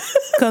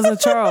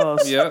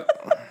Charles. Yep.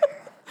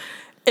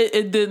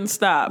 It didn't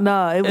stop.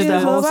 No, it was It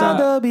that whole was song.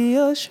 about to be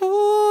a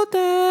showdown.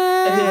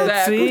 Yeah,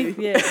 Exactly.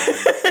 see? Yeah.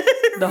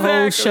 The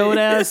whole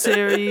Showdown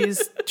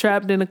series,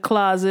 Trapped in a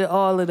Closet,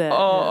 all of that.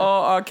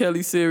 All R.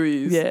 Kelly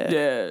series. Yeah.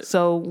 Yeah.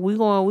 So we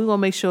gonna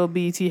make sure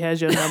BET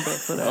has your number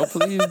for that. Oh,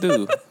 please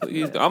do.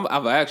 Please do.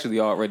 I've actually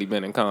already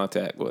been in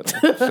contact with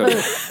him. So,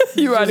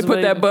 You already Just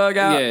put that waiting. bug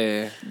out?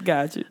 yeah.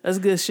 Got you. That's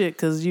good shit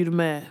because you the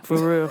man for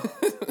real.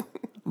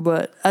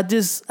 But I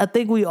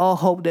think we all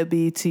hope that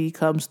BET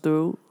comes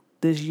through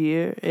this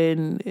year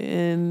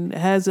and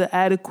has an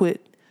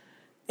adequate.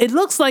 It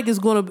looks like it's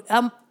gonna.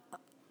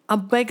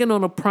 I'm banking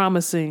on a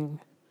promising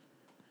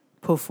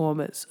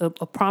performance, a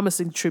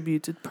promising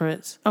tribute to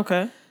Prince.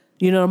 Okay.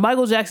 You know, the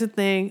Michael Jackson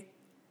thing.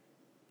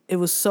 It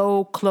was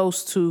so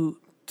close to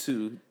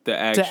The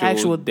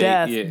actual date,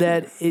 death yeah.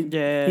 that it,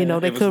 Yeah. you know,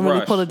 they It was couldn't really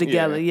rushed, pull it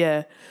together.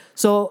 Yeah.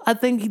 So I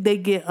think they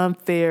get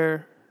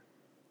unfair.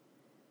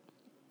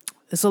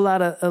 It's a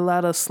lot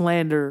of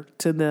slander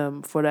to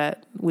them for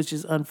that, which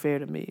is unfair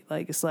to me.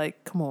 Like it's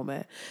like, come on,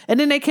 man.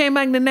 And then they came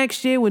back the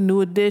next year with New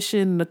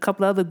Edition and a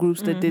couple other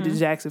groups that did the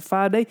Jackson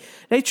 5.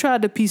 They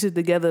tried to piece it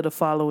together the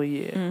following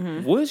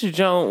year. Which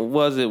joint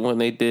was it when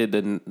they did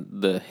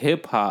the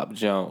hip hop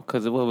joint?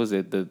 Because what was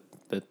it, the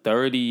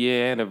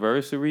 30-year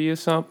anniversary or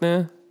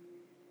something?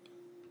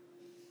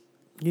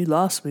 You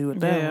lost me with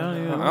that Yeah, I one.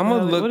 don't even know. I'm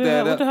gonna look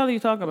that What up. the hell are you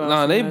talking about?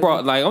 Nah, they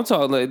Somebody? brought I'm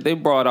talking like they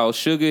brought out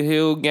Sugar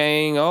Hill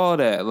Gang, all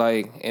that,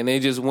 and they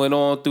just went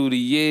on through the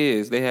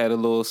years. They had a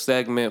little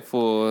segment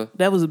for.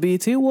 That was the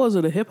BET Awards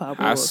or the Hip Hop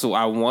Awards?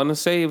 I want to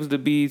say it was the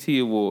BET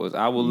Awards.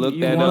 I will look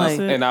You that wanna up,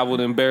 say? and I would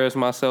embarrass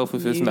myself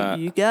if it's not.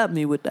 You got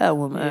me with that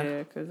one, man.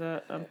 Yeah,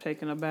 because I'm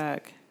taken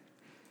aback.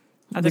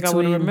 I think I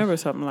would Between- remember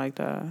something like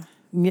that.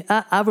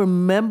 Yeah, I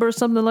remember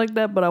something like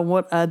that, but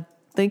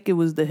think it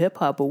was the Hip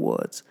Hop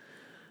Awards.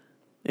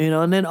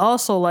 And then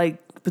also like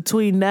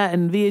between that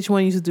and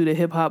VH1 used to do the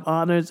Hip Hop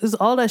Honors.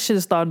 All that shit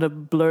is starting to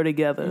blur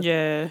together.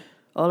 Yeah.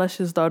 All that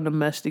shit is starting to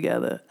mesh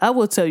together. I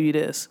will tell you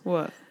this.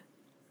 What?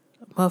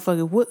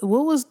 Motherfucker,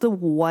 what was the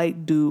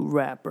white dude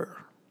rapper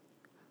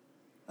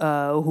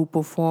who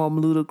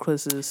performed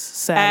Ludacris's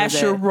Saturday?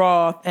 Asher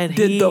Roth And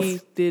did he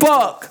the did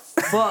fuck.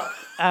 fuck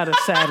out of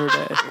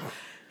Saturday.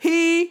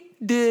 He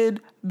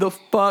did the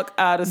fuck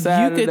out of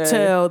Saturday. You could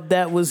tell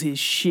that was his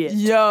shit.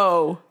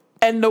 Yo.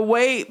 And the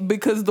way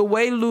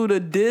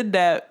Luda did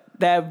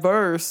that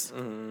verse,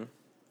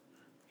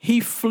 he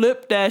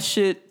flipped that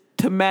shit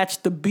to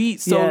match the beat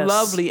so Yes.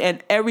 lovely,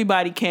 and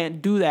everybody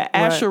can't do that.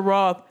 Right. Asher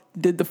Roth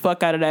did the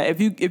fuck out of that. If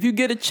you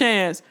get a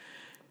chance,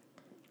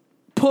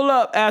 pull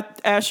up at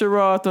Asher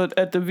Roth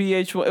at the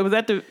VH1. It was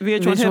at the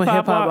VH1 Hip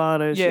Hop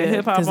Honors. Yeah,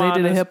 Hip Hop because they did the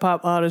Honors. Hip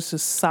Hop Honors to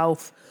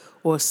South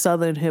or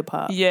Southern hip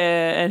hop.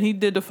 Yeah, and he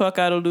did the fuck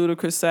out of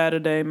Ludacris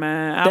Saturday,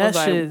 man. I That was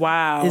like, shit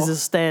wow. is a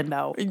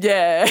standout.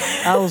 Yeah.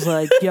 I was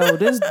like, yo,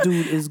 this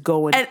dude is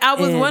going. And I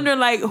was in. wondering,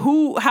 like,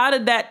 how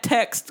did that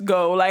text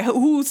go? Like,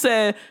 who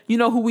said,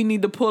 who we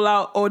need to pull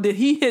out? Or did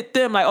he hit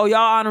them like, oh, y'all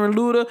honoring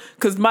Luda?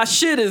 Because my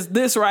shit is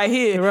this right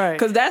here. Right.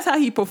 Because that's how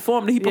he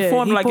performed. He Yeah,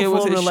 performed he like it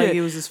was performed his like shit.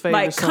 it was his favorite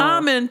Like, song.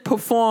 Common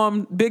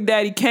performed Big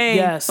Daddy Kane.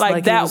 Yes,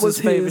 like that it was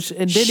his favorite shit.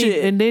 And then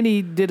shit. and then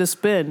he did a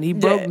spin. He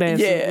broke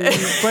dancing. yeah.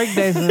 He break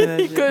dancing. in that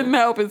He shit. couldn't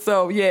help it.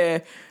 So yeah.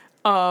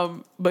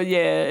 But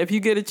yeah, if you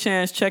get a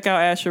chance, check out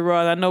Asher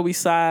Roth. I know we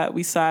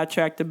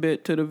sidetracked a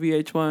bit to the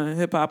VH1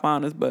 Hip Hop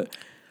Honors, but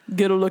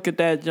get a look at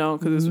that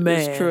junk because it's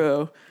Man.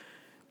 true.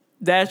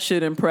 That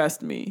shit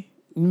impressed me.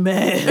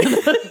 Man.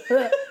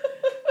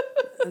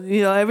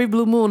 Every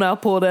blue moon I'll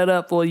pull that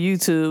up on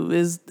YouTube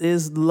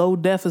is low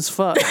def as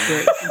fuck.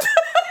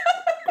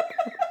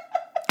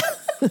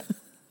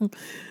 but-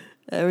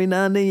 Every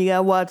now and then you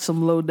gotta watch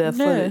some low def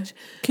footage.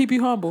 Keep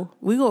you humble.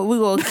 We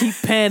gonna keep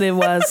panning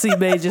while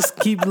C-Bay just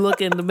keep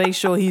looking to make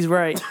sure he's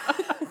right.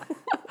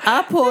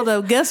 I pulled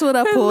up. Guess what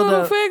I pulled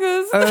little up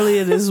fingers.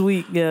 earlier this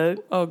week? Yeah,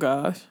 Oh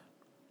gosh.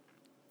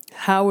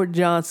 Howard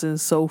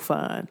Johnson's So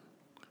Fine.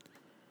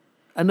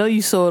 I know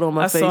you saw it on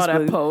my I Facebook. saw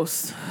that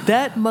post.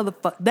 That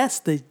motherfucker. That's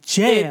the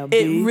jam.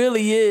 It B.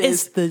 really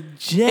is. It's the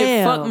jam.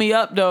 It fucked me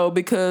up though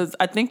because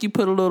I think you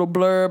put a little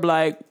blurb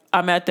like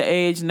I'm at the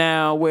age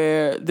now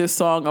where this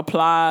song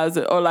applies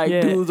or like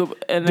Yeah. dudes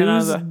and then I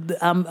was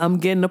Dudes, like, I'm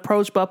getting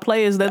approached by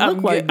players that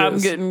look like this. I'm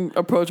getting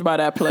approached by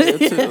that player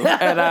too.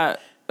 And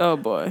oh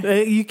boy.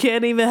 You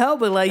can't even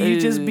help it. Like you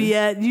just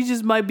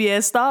might be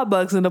at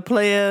Starbucks and a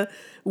player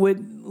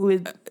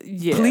with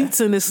pleats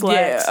in his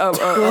slacks. Yeah,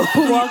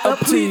 walk a up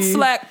to pleat you.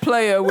 slack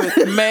player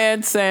with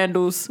man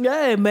sandals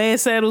Yeah, man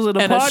sandals and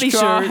a and party a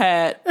straw shirt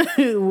hat.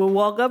 will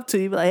walk up to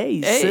you and be like,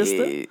 hey,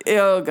 sister. Hey,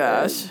 oh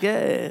gosh.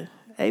 Yeah.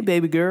 Hey,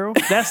 baby girl.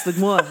 That's the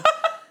one.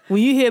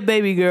 When you hear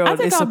baby girl, I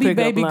think it's I'll a be pickup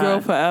baby line.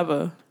 girl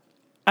forever.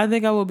 I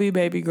think I will be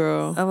baby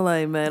girl. I'm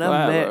like, man, I'm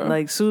Forever. mad.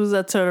 Like, as soon as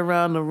I turn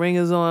around, the ring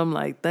is on. I'm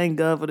like, thank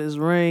God for this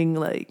ring.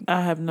 Like,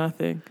 I have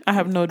nothing. I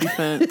have no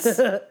defense.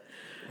 the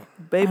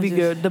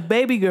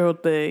baby girl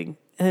thing,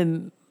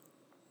 and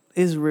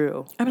is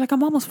real. I'm like,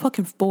 I'm almost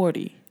fucking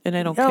 40, and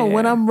they don't Yo, care.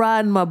 when I'm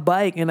riding my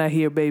bike and I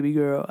hear baby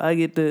girl, I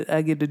get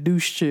the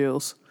douche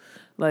chills.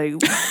 Like,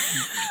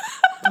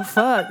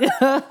 fuck.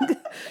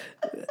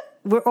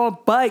 We're on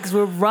bikes.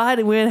 We're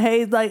riding. We're in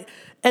Hayes. Like,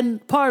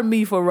 and pardon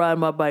me for riding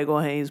my bike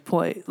on Hayes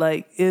Point.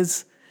 Like,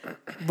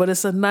 but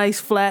it's a nice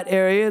flat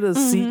area. The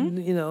seat,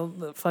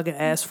 the fucking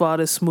asphalt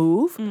is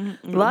smooth.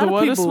 A lot The of what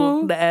people, is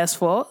smooth? the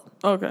asphalt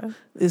Okay.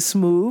 is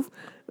smooth.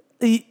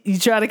 You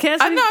try to catch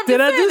me? I know. I'm Did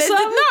just I saying, do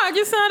something? No, it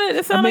just sounded.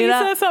 It sounded like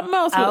you said something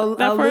else. With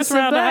that first listen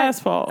round back. of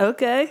asphalt.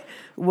 Okay.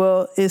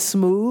 Well, it's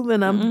smooth,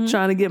 and I'm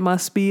trying to get my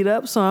speed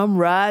up, so I'm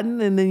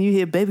riding, and then you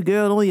hear "baby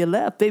girl" on your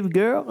left, "baby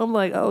girl." I'm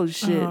like, "Oh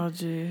shit, Oh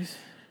jeez.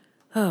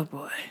 oh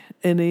boy!"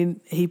 And then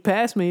he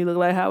passed me. He looked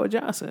like Howard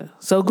Johnson.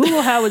 So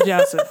Google Howard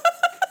Johnson,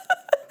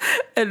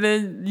 And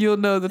then you'll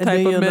know the and type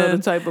then of you'll know men.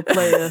 the type of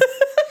player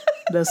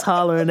that's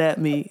hollering at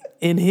me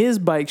in his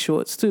bike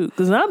shorts too,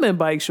 because I'm in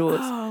bike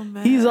shorts. Oh,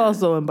 man. He's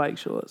also in bike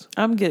shorts.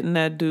 I'm getting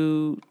that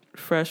dude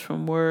fresh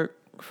from work,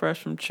 fresh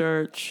from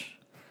church.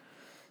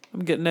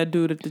 I'm getting that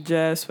dude at the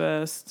Jazz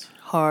Fest.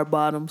 Hard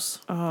bottoms,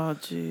 Oh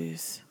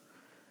jeez.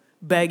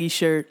 baggy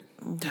shirt,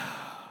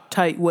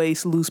 tight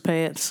waist, loose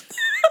pants.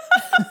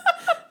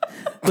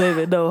 Wait a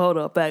minute, no, hold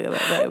on, back it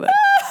back.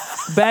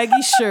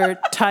 Baggy shirt,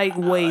 tight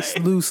waist,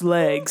 loose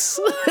legs.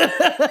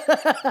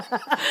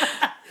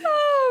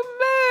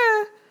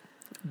 Oh man.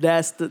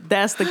 That's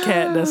the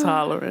cat that's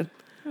hollering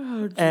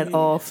at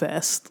All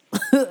Fest.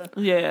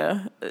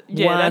 Yeah.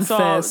 Wine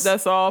fest.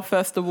 That's all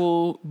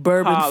festival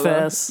Bourbon holler.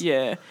 fest.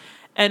 Yeah.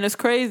 And it's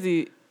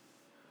crazy.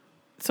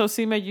 So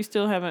C-Mac, you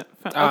still haven't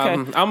found, okay.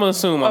 I'm gonna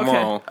assume I'm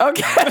wrong.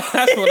 Okay.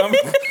 That's what I'm.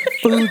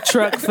 Food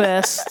truck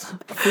fest.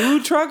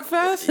 Food truck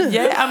fest.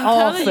 Yeah, I'm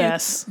All telling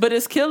fest. you. But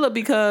it's killer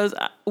because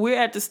we're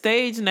at the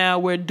stage now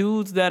where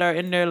dudes that are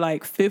in their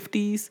like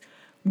 50s,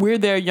 we're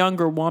their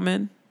younger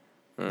woman.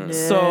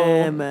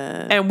 Yeah,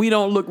 man. And we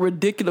don't look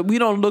ridiculous. We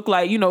don't look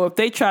like, if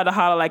they try to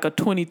holler like a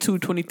 22,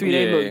 23,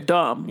 they Yeah. look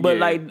dumb. But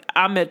Yeah. like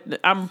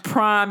I'm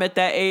prime at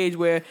that age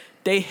where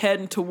they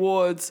heading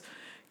towards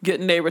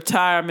getting their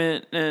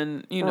retirement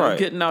and, Right.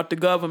 getting out the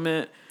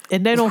government.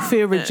 And they don't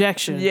fear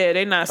rejection. Yeah,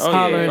 they not Oh,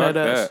 hollering yeah, at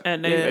fuck us. that.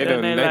 And They they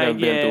done like,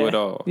 been through it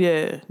all.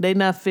 Yeah, they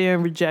not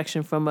fearing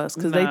rejection from us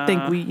because they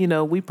think we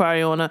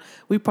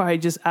probably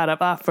just out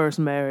of our first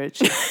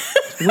marriage.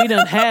 We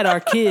done had our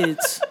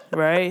kids,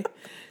 right?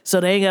 So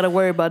they ain't got to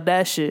worry about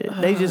that shit.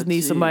 They just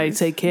need somebody to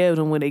take care of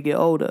them when they get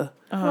older.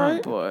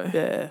 Oh, boy.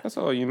 Yeah, That's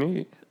all you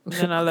need.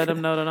 Then I let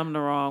them know that I'm the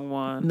wrong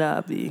one.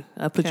 nah, B.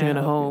 I put you Can't in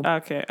a help home. you.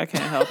 Okay, I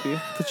can't help you.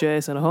 Put your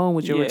ass in a home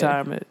with your Yeah.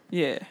 retirement.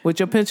 Yeah. What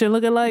your pension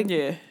looking like?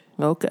 Yeah.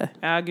 Okay.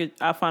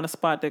 I'll find a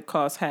spot that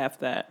costs half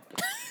that.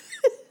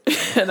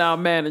 And I'll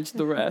manage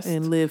the rest.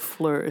 And live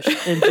flourish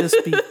and just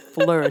be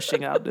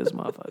flourishing out this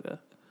motherfucker.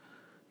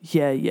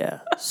 Yeah.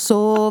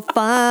 So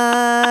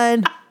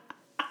fine.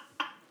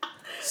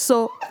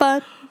 So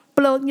fine.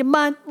 Blowing your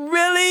mind.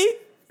 Really?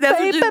 That's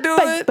what you're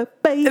doing?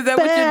 Baby. Is that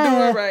what you're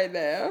doing right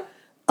now?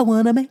 I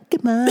wanna make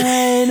it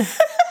mine.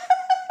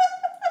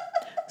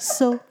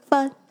 So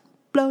fine.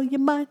 Blow your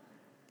mind.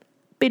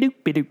 Be-doo,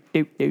 be-doo,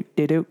 doo, doo,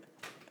 doo, doo.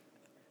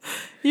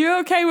 You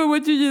okay with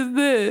what you just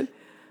did?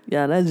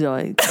 Yeah, that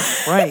joint.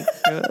 Frank.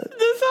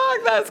 The song,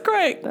 that's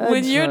great.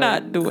 When you're right.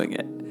 not doing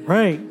it.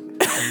 Frank.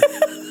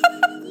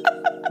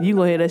 You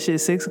gonna hear that shit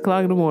 6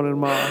 o'clock in the morning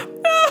tomorrow.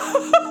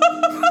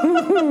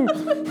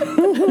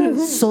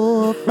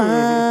 So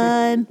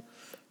fine.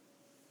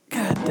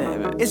 God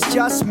damn it. It's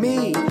just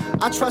me.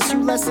 I trust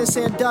you less than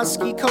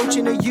Sandusky,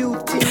 coaching a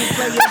youth team,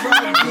 playing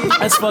rugby.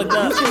 That's fucked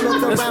up. You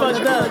look That's around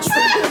fucked the up.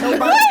 country,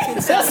 nobody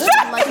can test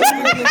you like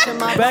experience in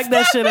my Back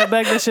that shit up.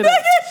 Back that shit up.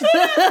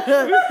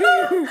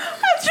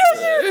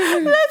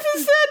 That's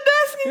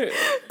Sandusky.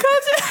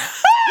 Coach.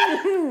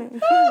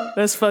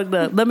 That's fucked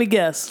up. Let me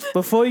guess.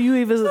 Before you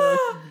even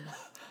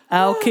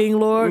Al King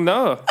Lord.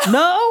 No.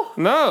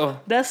 No.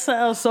 That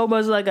sounds so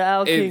much like an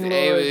Al King Lord.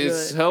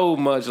 It's so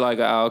much like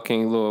an Al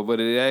King Lord, but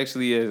it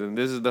actually isn't.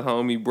 This is the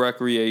homie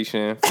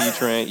Recreation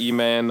featuring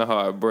E-Man the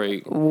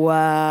Heartbreak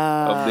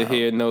Wow. of the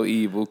Hear No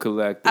Evil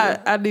Collective.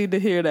 I need to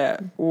hear that.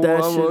 That One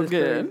more shit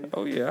is again.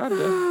 Oh yeah, I do.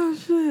 Oh,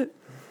 shit.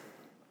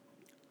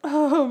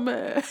 Oh,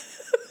 man.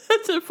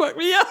 That shit fucked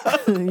me up.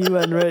 You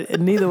wasn't ready.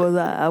 And neither was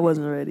I. I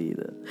wasn't ready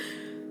either.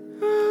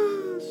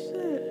 Oh,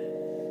 shit.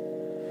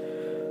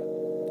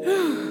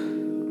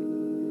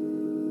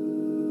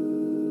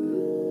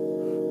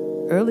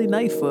 Early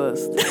night for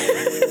us.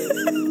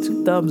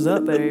 2 thumbs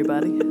up,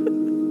 everybody.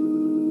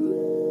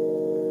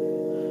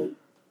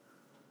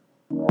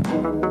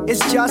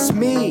 It's just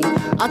me.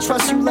 I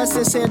trust you less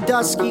than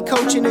Sandusky,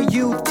 coaching a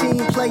youth team,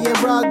 playing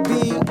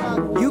rugby.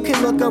 You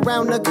can look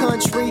around the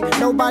country,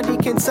 nobody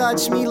can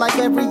touch me like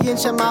every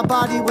inch of my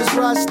body was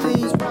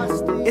rusty.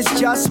 It's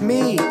just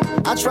me.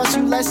 I trust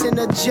you less than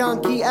a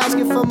junkie,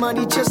 asking for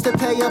money just to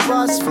pay a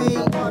bus fee.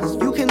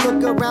 You can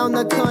look around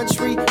the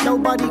country,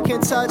 nobody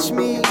can touch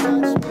me.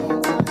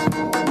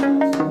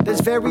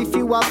 There's very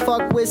few I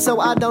fuck with, so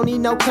I don't need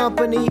no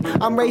company.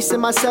 I'm racing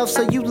myself,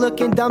 so you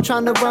looking dumb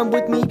trying to run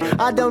with me.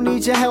 I don't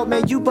need your help,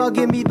 man, you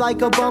bugging me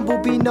like a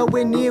bumblebee.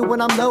 Nowhere near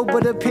when I'm low,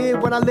 but appear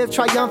when I live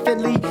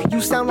triumphantly. You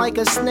sound like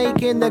a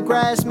snake in the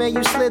grass, man,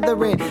 you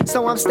slithering.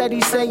 So I'm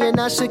steady saying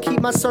I should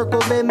keep my circle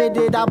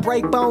limited. I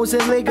break bones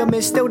and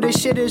ligaments, still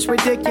this shit is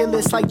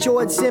ridiculous. Like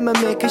George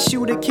Zimmerman, could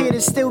shoot a kid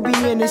and still be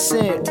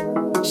innocent.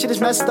 Shit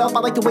is messed up, I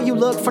like the way you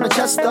look from the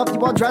chest up. You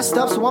all dressed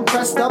up, so I'm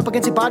pressed up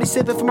against your body,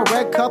 sipping from a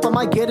red cup. I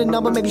might get a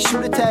number, maybe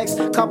shoot a text.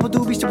 Couple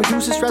doobies to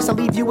reduce the stress. I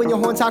leave you and your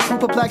whole entire crew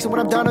perplexed. And when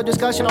I'm done, a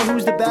discussion on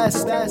who's the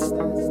best.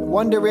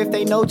 Wonder if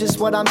they know just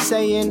what I'm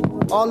saying.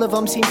 All of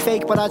them seem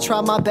fake, but I try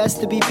my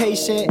best to be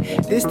patient.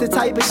 This the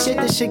type of shit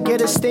that should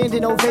get a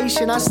standing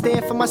ovation. I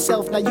stand for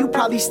myself, now you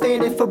probably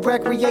standing for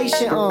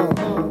recreation.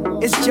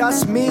 It's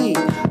just me.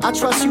 I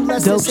trust you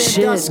less than Dope shit,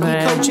 Sandusky,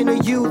 man. coaching a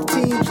youth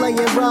team, playing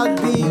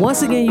rugby.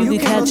 Once again, you can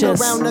catch look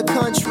us. around the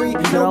country. You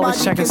can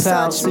always check us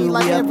out. See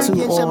what we up to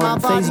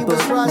on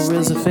Facebook,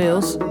 Reels and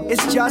Feels.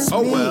 It's just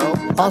me.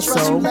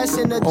 Also on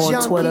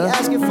Twitter,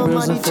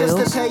 Reels and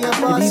Feels. If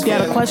you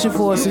got a question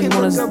for us and you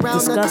want to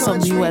discuss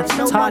something you have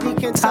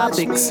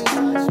topics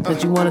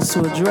that you want us to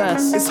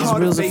address, It's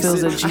hard to face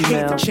it. I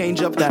hate to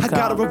change up. I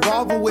got a reelsandfeels.gmail.com.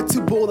 revolver with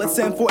 2 bullets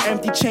and 4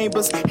 empty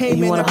chambers. Hey, If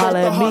you man, wanna I broke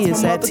holler the at me, hearts.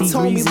 it's My at mother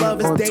told me T-Breezy love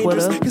is on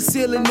dangerous. Twitter.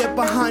 Concealing it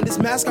behind his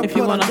mask. I If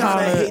you put on wanna God,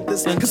 I holler hate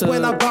this. Cause into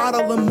when I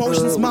bottle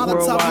emotions, the Molotov,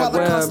 World Wide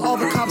Holocaust, Web, all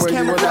the cops, where you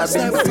camera will flash,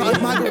 not be sabotage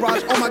free. my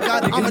garage. Oh my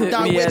God, You I'ma can hit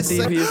die. me Wait a at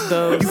second. Devious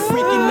Dubs. You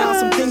freaking out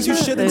some things you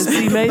shouldn't And C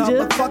speak Major?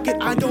 about. But fuck it,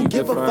 I don't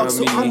give a fuck.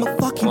 So I'ma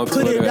fucking on put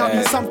it Twitter out in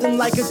at something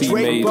like a C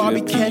Drake, Major,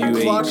 Barbie, Ken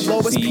Clark,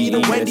 Lois, Peter,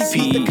 Wendy,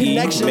 Pete, the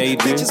connection. Major,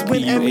 Bitches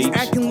when Emmys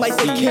acting like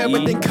they care,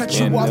 but then cut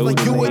you and off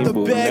like you were the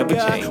those bad names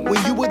will guy. never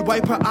When you would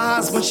wipe her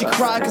eyes when she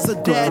cried cause her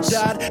dad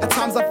died. At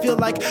times I feel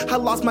like I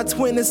lost my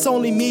twin, it's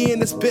only me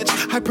and this bitch.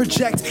 I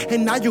project,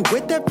 and now you're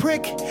with that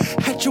prick.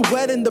 At your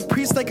wedding, the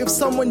priest like if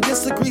someone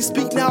disagrees,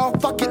 speak now,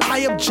 fuck it, I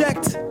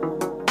object.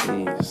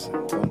 Please,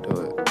 don't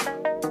do it.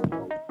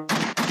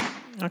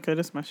 Okay,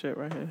 that's my shit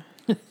right here.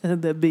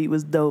 That beat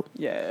was dope.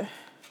 Yeah.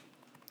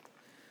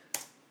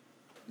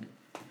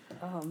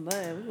 Oh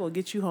man, we're gonna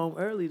get you home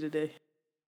early today.